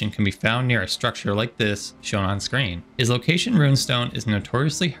location can be found near a structure like this, shown on screen. His location runestone is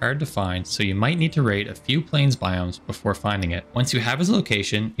notoriously hard to find, so you might need to raid a few plains biomes before finding it. Once you have his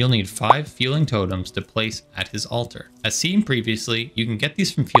location, you'll need 5 fueling totems to place at his altar. As seen previously, you can get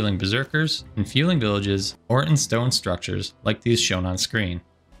these from fueling berserkers, in fueling villages, or in stone structures like these shown on screen.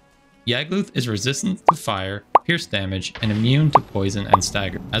 Yagluth is resistant to fire, pierce damage, and immune to poison and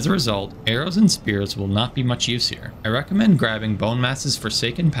stagger. As a result, arrows and spears will not be much use here. I recommend grabbing Bone Mass's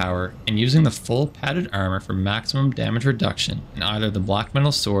Forsaken Power and using the full padded armor for maximum damage reduction, and either the Black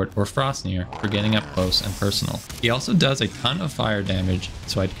Metal Sword or Frostnir for getting up close and personal. He also does a ton of fire damage,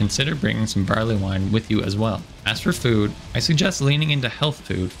 so I'd consider bringing some barley wine with you as well. As for food, I suggest leaning into health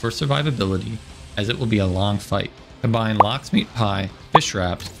food for survivability, as it will be a long fight. Combine lox meat pie, fish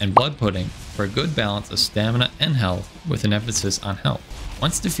wraps, and blood pudding for a good balance of stamina and health with an emphasis on health.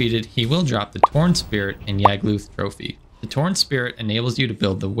 Once defeated, he will drop the Torn Spirit and Yagluth trophy. The Torn Spirit enables you to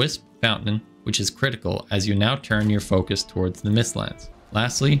build the Wisp Fountain, which is critical as you now turn your focus towards the Mistlands.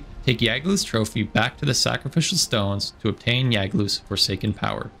 Lastly, take Yagluth's trophy back to the sacrificial stones to obtain Yagluth's Forsaken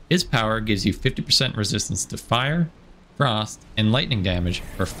Power. His power gives you 50% resistance to fire, frost, and lightning damage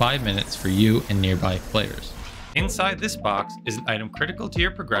for 5 minutes for you and nearby players. Inside this box is an item critical to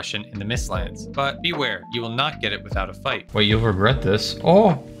your progression in the Mistlands, but beware, you will not get it without a fight. Wait, you'll regret this.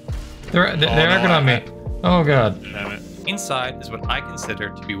 Oh! They're arcing on me. Oh god. Damn it. Inside is what I consider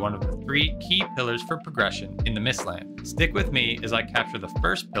to be one of the 3 key pillars for progression in the Mistlands. Stick with me as I capture the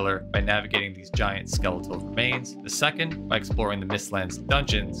first pillar by navigating these giant skeletal remains, the second by exploring the Mistlands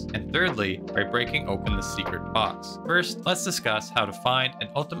dungeons, and thirdly by breaking open the secret box. First, let's discuss how to find and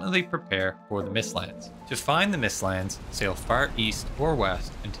ultimately prepare for the Mistlands. To find the Mistlands, sail far east or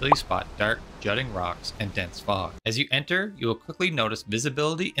west until you spot dark, jutting rocks and dense fog. As you enter, you will quickly notice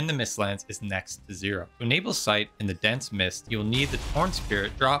visibility in the Mistlands is next to 0. To enable sight in the dense mist, you will need the Torn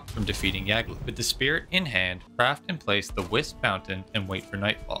Spirit dropped from defeating Yagluth. With the spirit in hand, craft and place the Wisp Fountain and wait for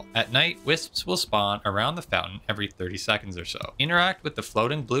nightfall. At night, wisps will spawn around the fountain every 30 seconds or so. Interact with the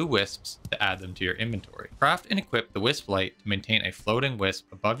floating blue wisps to add them to your inventory. Craft and equip the Wisp Light to maintain a floating wisp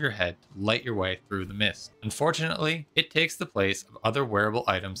above your head to light your way through the mist. Unfortunately, it takes the place of other wearable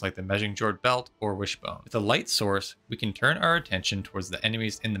items like the Measuring Jord Belt or Wishbone. With a light source, we can turn our attention towards the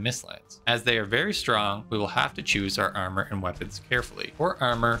enemies in the Mistlands. As they are very strong, we will have to choose our armor and weapons carefully. For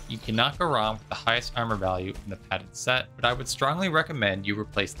armor, you cannot go wrong with the highest armor value in the padded set, but I would strongly recommend you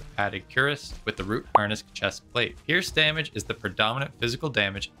replace the padded cuirass with the root harness chest plate. Pierce damage is the predominant physical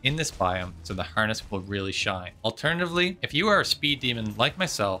damage in this biome, so the harness will really shine. Alternatively, if you are a speed demon like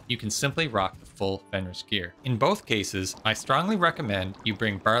myself, you can simply rock the full Fenris gear. In both cases, I strongly recommend you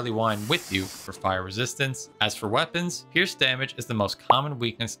bring barley wine with you for fire resistance. As for weapons, pierce damage is the most common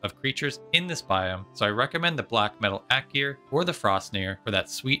weakness of creatures in this biome, so I recommend the black metal gear or the Frostnir for that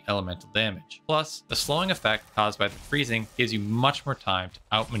sweet elemental damage. Plus, the slowing effect caused by the freezing gives you much more time to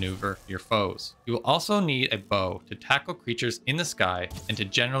outmaneuver your foes. You will also need a bow to tackle creatures in the sky and to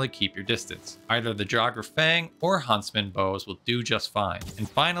generally keep your distance. Either the Jogger Fang or Huntsman bows will do just fine. And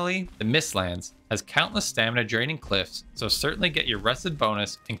finally, the Mistlands has countless stamina draining cliffs, so certainly get your rested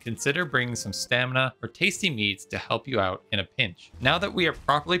bonus and consider bringing some stamina or tasty meats to help you out in a pinch. Now that we are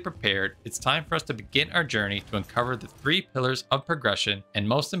properly prepared, it's time for us to begin our journey to uncover the 3 pillars of progression and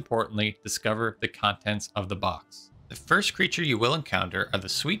most importantly, discover the contents of the box. The first creature you will encounter are the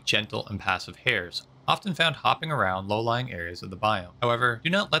sweet, gentle, and passive hares, often found hopping around low-lying areas of the biome. However, do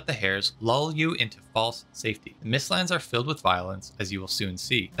not let the hares lull you into false safety. The Mistlands are filled with violence, as you will soon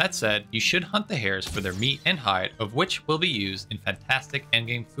see. That said, you should hunt the hares for their meat and hide, of which will be used in fantastic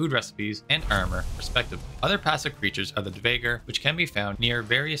endgame food recipes and armor, respectively. Other passive creatures are the Dvager, which can be found near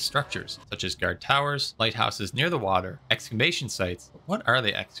various structures, such as guard towers, lighthouses near the water, excavation sites. What are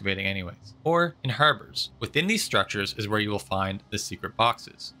they excavating anyways? Or in harbors. Within these structures is where you will find the secret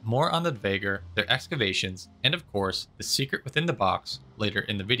boxes. More on the Dvager, their excavations, and of course, the secret within the box later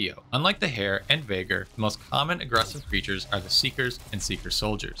in the video. Unlike the hare and Dvager, the most common aggressive creatures are the Seekers and Seeker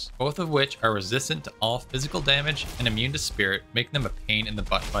Soldiers, both of which are resistant to all physical damage and immune to spirit, making them a pain in the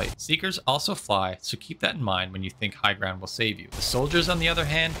butt fight. Seekers also fly, so keep that in mind when you think high ground will save you. The Soldiers, on the other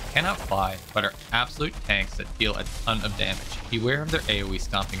hand, cannot fly, but are absolute tanks that deal a ton of damage. Beware of their AoE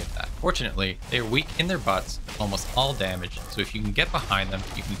stomping attack. Fortunately, they are weak in their butts to almost all damage, so if you can get behind them,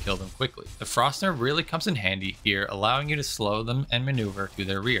 you can kill them quickly. The Frostner really comes in handy here, allowing you to slow them and maneuver to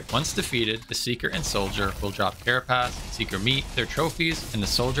their rear. Once defeated, the Seeker and Soldier will drop Carapace, Seeker meat, their trophies, and the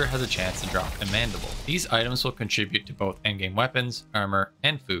Soldier has a chance to drop a Mandible. These items will contribute to both endgame weapons, armor,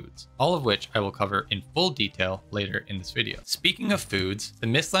 and foods, all of which I will cover in full detail later in this video. Speaking of foods, the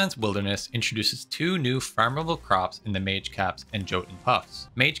Mistlands Wilderness introduces two new farmable crops in the Mage Caps and Jotun Puffs.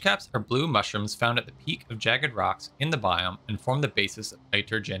 Mage Caps are blue mushrooms found at the peak of jagged rocks in the biome and form the basis of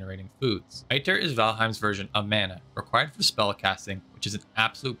Iter generating foods. Iter is Valheim's version of mana, required for spellcasting, which is an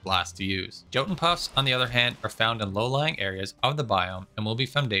absolute blast to use. Jotun Puffs, on the other hand, are found in low-lying areas of the biome and will be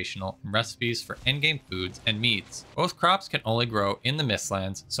foundational in recipes for endgame foods and meads. Both crops can only grow in the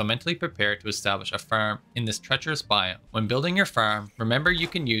Mistlands, so mentally prepare to establish a farm in this treacherous biome. When building your farm, remember you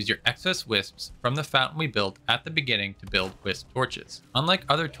can use your excess wisps from the fountain we built at the beginning to build wisp torches. Unlike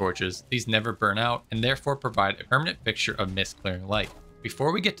other torches, these never burn out and therefore provide a permanent fixture of mist clearing light.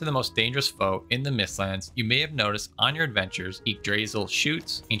 Before we get to the most dangerous foe in the Mistlands, you may have noticed on your adventures Yggdrasil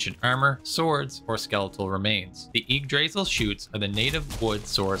shoots, ancient armor, swords, or skeletal remains. The Yggdrasil shoots are the native wood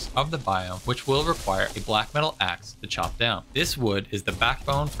source of the biome, which will require a black metal axe to chop down. This wood is the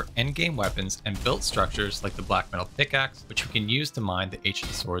backbone for endgame weapons and built structures like the black metal pickaxe, which we can use to mine the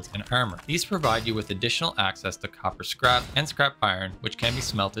ancient swords and armor. These provide you with additional access to copper scrap and scrap iron, which can be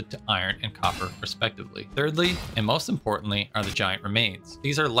smelted to iron and copper respectively. Thirdly, and most importantly, are the giant remains.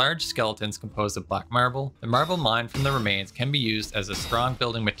 These are large skeletons composed of black marble. The marble mined from the remains can be used as a strong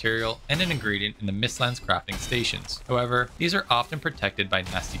building material and an ingredient in the Mistlands crafting stations. However, these are often protected by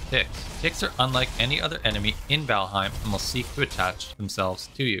nasty ticks. Ticks are unlike any other enemy in Valheim and will seek to attach themselves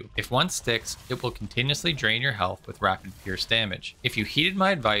to you. If one sticks, it will continuously drain your health with rapid pierce damage. If you heeded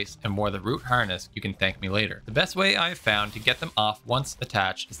my advice and wore the root harness, you can thank me later. The best way I have found to get them off once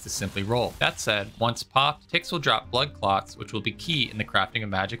attached is to simply roll. That said, once popped, ticks will drop blood clots, which will be key in the crafting of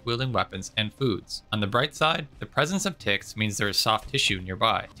magic wielding weapons and foods. On the bright side, the presence of ticks means there is soft tissue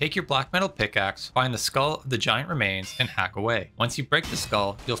nearby. Take your black metal pickaxe, find the skull of the giant remains, and hack away. Once you break the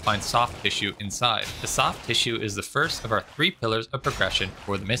skull, you'll find soft tissue inside. The soft tissue is the first of our 3 pillars of progression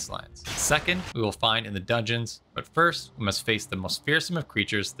for the Mistlands. The second we will find in the dungeons, but first we must face the most fearsome of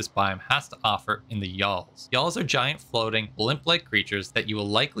creatures this biome has to offer in the Yalls. Yalls are giant floating, blimp-like creatures that you will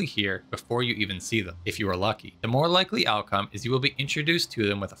likely hear before you even see them, if you are lucky. The more likely outcome is you will be introduced to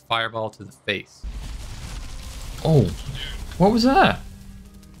them with a fireball to the face. Oh, what was that?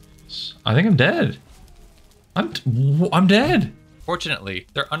 I think I'm dead. I'm dead. Fortunately,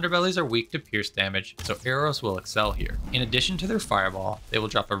 their underbellies are weak to pierce damage, so arrows will excel here. In addition to their fireball, they will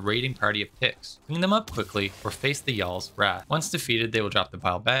drop a raiding party of ticks. Clean them up quickly or face the Yall's wrath. Once defeated, they will drop the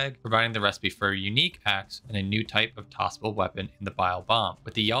Bile Bag, providing the recipe for a unique axe and a new type of tossable weapon in the Bile Bomb.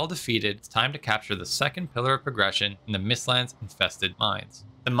 With the Yall defeated, it's time to capture the second pillar of progression in the Mistlands infested mines.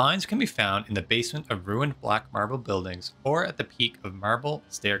 The mines can be found in the basement of ruined black marble buildings or at the peak of marble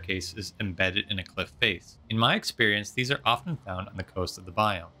staircases embedded in a cliff face. In my experience, these are often found on the coast of the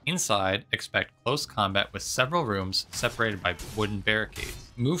biome. Inside, expect close combat with several rooms separated by wooden barricades.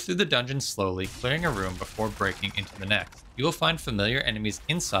 Move through the dungeon slowly, clearing a room before breaking into the next. You will find familiar enemies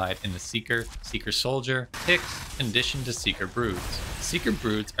inside in the Seeker, Seeker Soldier, ticks, in addition to Seeker Broods. Seeker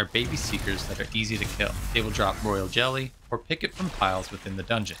Broods are baby Seekers that are easy to kill. They will drop royal jelly or pick it from piles within the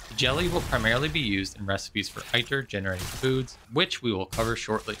dungeon. The jelly will primarily be used in recipes for Iter generating foods, which we will cover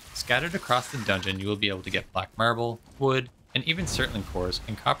shortly. Scattered across the dungeon, you will be able to get black marble, wood, and even certain cores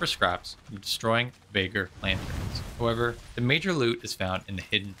and copper scraps from destroying Dveger lanterns. However, the major loot is found in the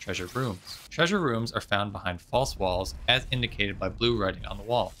hidden treasure rooms. Treasure rooms are found behind false walls as indicated by blue writing on the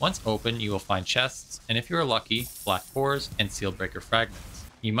wall. Once open, you will find chests, and if you are lucky, black cores and seal breaker fragments.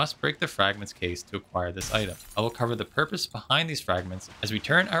 You must break the fragments case to acquire this item. I will cover the purpose behind these fragments as we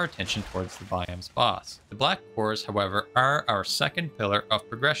turn our attention towards the Biomes boss. The black cores, however, are our second pillar of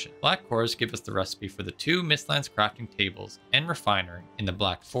progression. Black cores give us the recipe for the 2 Mistlands crafting tables and refinery in the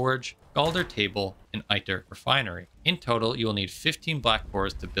Black Forge, Galder table, and Iter refinery. In total, you will need 15 black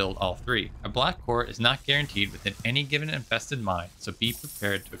cores to build all 3. A black core is not guaranteed within any given infested mine, so be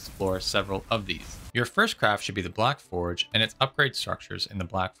prepared to explore several of these. Your first craft should be the Black Forge and its upgrade structures in the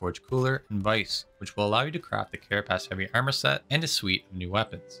Black Forge Cooler and Vice, which will allow you to craft the Carapace Heavy Armor set and a suite of new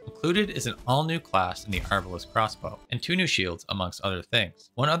weapons. Included is an all-new class in the Arbalest Crossbow, and 2 new shields amongst other things.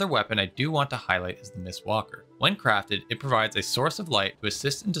 One other weapon I do want to highlight is the Mist Walker. When crafted, it provides a source of light to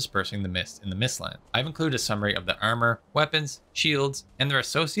assist in dispersing the mist in the Mistland. I've included a summary of the armor, weapons, shields, and their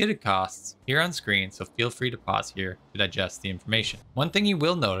associated costs here on screen, so feel free to pause here to digest the information. One thing you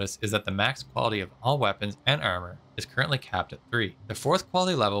will notice is that the max quality of all weapons and armor is currently capped at 3. The 4th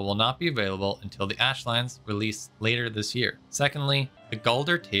quality level will not be available until the Ashlands release later this year. Secondly, the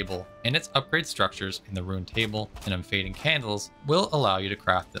Galder table and its upgrade structures in the Rune table and Unfading Candles will allow you to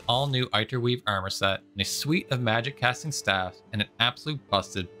craft the all-new Iterweave armor set and a suite of magic casting staffs and an absolute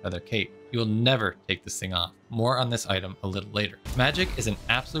busted feather cape. You will never take this thing off. More on this item a little later. Magic is an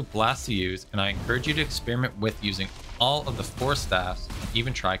absolute blast to use, and I encourage you to experiment with using all of the 4 staffs and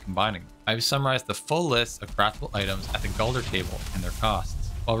even try combining them. I've summarized the full list of craftable items at the Galder table and their costs.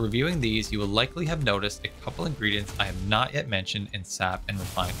 While reviewing these, you will likely have noticed a couple ingredients I have not yet mentioned in sap and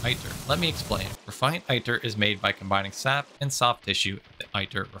refined Iter. Let me explain. Refined Iter is made by combining sap and soft tissue at the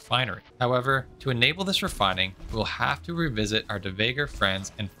Iter refinery. However, to enable this refining, we will have to revisit our Dveger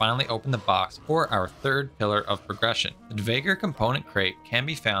friends and finally open the box for our 3rd pillar of progression. The Dveger component crate can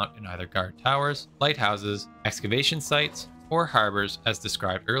be found in either guard towers, lighthouses, excavation sites, or harbors as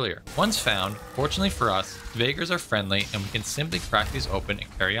described earlier. Once found, fortunately for us, Dvegers are friendly and we can simply crack these open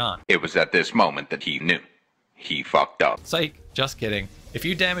and carry on. It was at this moment that he knew. He fucked up. Psych, just kidding. If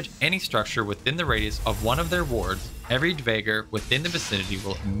you damage any structure within the radius of one of their wards, every Dveger within the vicinity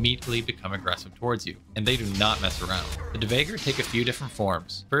will immediately become aggressive towards you, and they do not mess around. The Dveger take a few different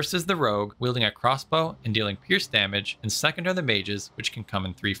forms. First is the Rogue, wielding a crossbow and dealing pierce damage, and second are the Mages, which can come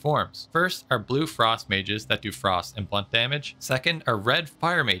in 3 forms. First are blue Frost Mages that do frost and blunt damage. Second are red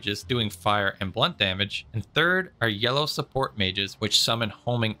Fire Mages doing fire and blunt damage. And third are yellow Support Mages, which summon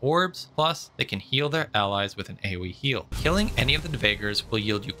homing orbs, plus they can heal their allies with an AoE heal. Killing any of the Dvegers will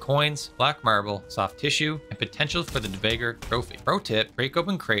yield you coins, black marble, soft tissue, and potential for the Dveger trophy. Pro tip, break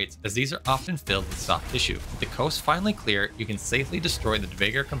open crates as these are often filled with soft tissue. With the coast finally clear, you can safely destroy the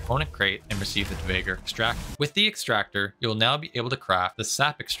Dveger component crate and receive the Dveger extractor. With the extractor, you will now be able to craft the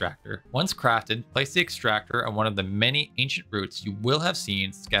sap extractor. Once crafted, place the extractor on one of the many ancient roots you will have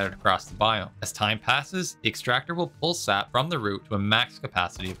seen scattered across the biome. As time passes, the extractor will pull sap from the root to a max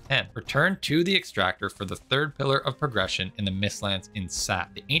capacity of 10. Return to the extractor for the 3rd pillar of progression in the Mistlands in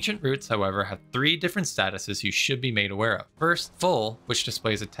sap. The ancient roots, however, have 3 different statuses you should be made aware of. First, full, which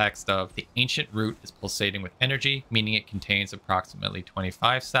displays a text of the ancient root is pulsating with energy, meaning it contains approximately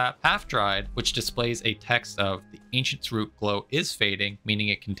 25 sap. Half dried, which displays a text of the ancient's root glow is fading, meaning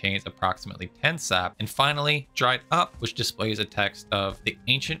it contains approximately 10 sap. And finally, dried up, which displays a text of the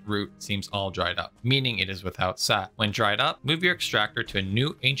ancient root seems all dried up, meaning it is without sap. When dried up, move your extractor to a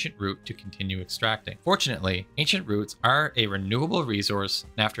new ancient root to continue extracting. Fortunately, ancient roots are a renewable resource,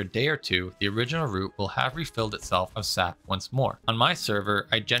 and after a day or 2, the original root will have refilled itself of sap once more. On my server,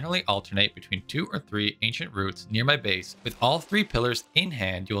 I generally alternate between 2 or 3 ancient roots near my base. With all 3 pillars in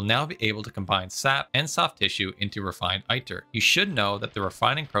hand, you will now be able to combine sap and soft tissue into refined Iter. You should know that the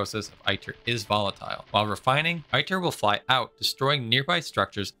refining process of Iter is volatile. While refining, Iter will fly out, destroying nearby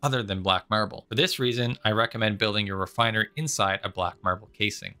structures other than black marble. For this reason, I recommend building your refiner inside a black marble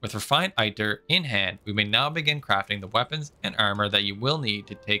casing. With refined Iter in hand, we may now begin crafting the weapons and armor that you will need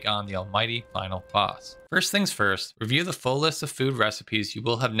to take on the almighty final boss. First things first, review the full list of food recipes you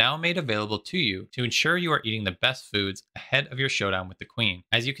will have now made available to you to ensure you are eating the best foods ahead of your showdown with the Queen.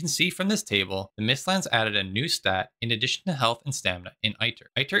 As you can see from this table, the Mistlands added a new stat in addition to health and stamina in Iter.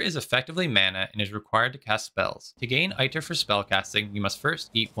 Iter is effectively mana and is required to cast spells. To gain Iter for spellcasting, you must first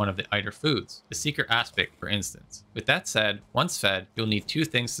eat one of the Iter foods, the Seeker Aspic for instance. With that said, once fed, you'll need 2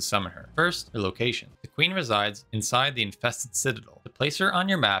 things to summon her. First, her location. The Queen resides inside the infested citadel. To place her on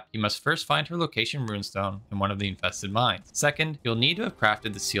your map, you must first find her location runestone in one of the infested mines. Second, you'll need to have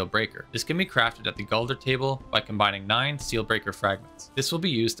crafted the seal breaker. This can be crafted at the Gulder table by combining 9 seal breaker fragments. This will be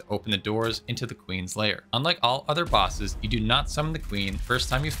used to open the doors into the queen's lair. Unlike all other bosses, you do not summon the queen first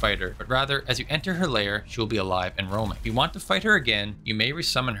time you fight her, but rather as you enter her lair, she will be alive and roaming. If you want to fight her again, you may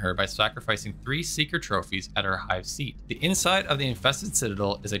resummon her by sacrificing 3 seeker trophies at her hive seat. The inside of the infested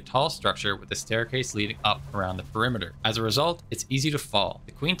citadel is a tall structure with a staircase leading up around the perimeter. As a result, it's easy to fall.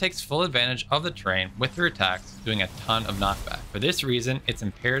 The queen takes full advantage of the terrain with her attacks, doing a ton of knockback. For this reason, it's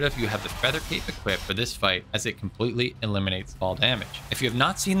imperative you have the feather cape equipped for this fight, as it completely eliminates fall damage. If you have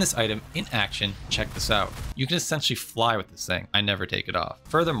not seen this item in action, check this out. You can essentially fly with this thing. I never take it off.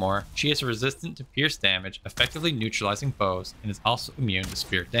 Furthermore, she is resistant to pierce damage, effectively neutralizing bows, and is also immune to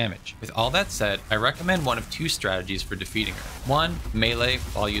spirit damage. With all that said, I recommend one of 2 strategies for defeating her. 1, melee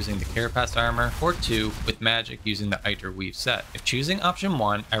while using the Carapace armor, or 2, with magic using the Iter Weave set. If choosing option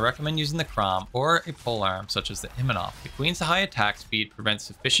 1, I recommend using the Crom or a polearm such as the Imanoff. The queen's high attack speed prevents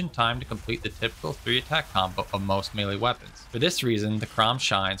sufficient time to complete the typical 3-attack combo of most melee weapons. For this reason, the Crom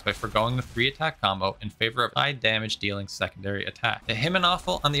shines by foregoing the 3-attack combo in favor of high damage dealing secondary attack. The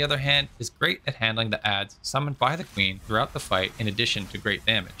Himanoffel, on the other hand, is great at handling the adds summoned by the queen throughout the fight in addition to great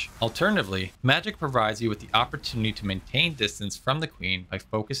damage. Alternatively, magic provides you with the opportunity to maintain distance from the queen by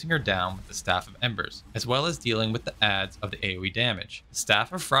focusing her down with the Staff of Embers, as well as dealing with the adds of the AoE damage. The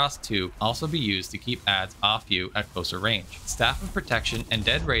Staff of Frost 2 also be used to keep adds off you at closer range. Staff of Protection and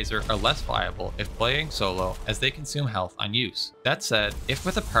Dead Razor are less viable if playing solo, as they consume health on use. That said, if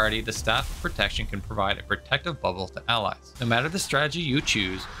with a party, the Staff of Protection can provide a protective bubble to allies. No matter the strategy you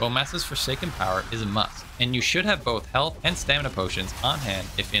choose, Biomes' Forsaken Power is a must, and you should have both health and stamina potions on hand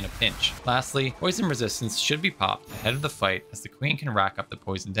if in a pinch. Lastly, poison resistance should be popped ahead of the fight, as the queen can rack up the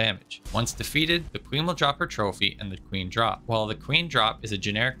poison damage. Once defeated, the queen will drop her trophy and the queen drop. While the queen drop is a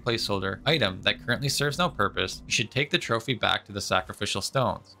generic placeholder item that currently serves no purpose, you should take the trophy back to the sacrificial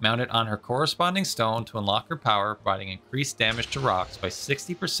stones. Mount it on her corresponding stone to unlock her power, providing increased damage to rocks by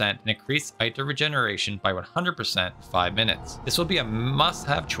 60% and increased Iter regeneration by 100% in 5 minutes. This will be a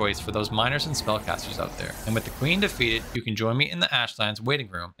must-have choice for those miners and spellcasters out there. And with the queen defeated, you can join me in the Ashlands waiting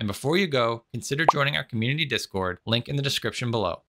room. And before you go, consider joining our community Discord, link in the description below.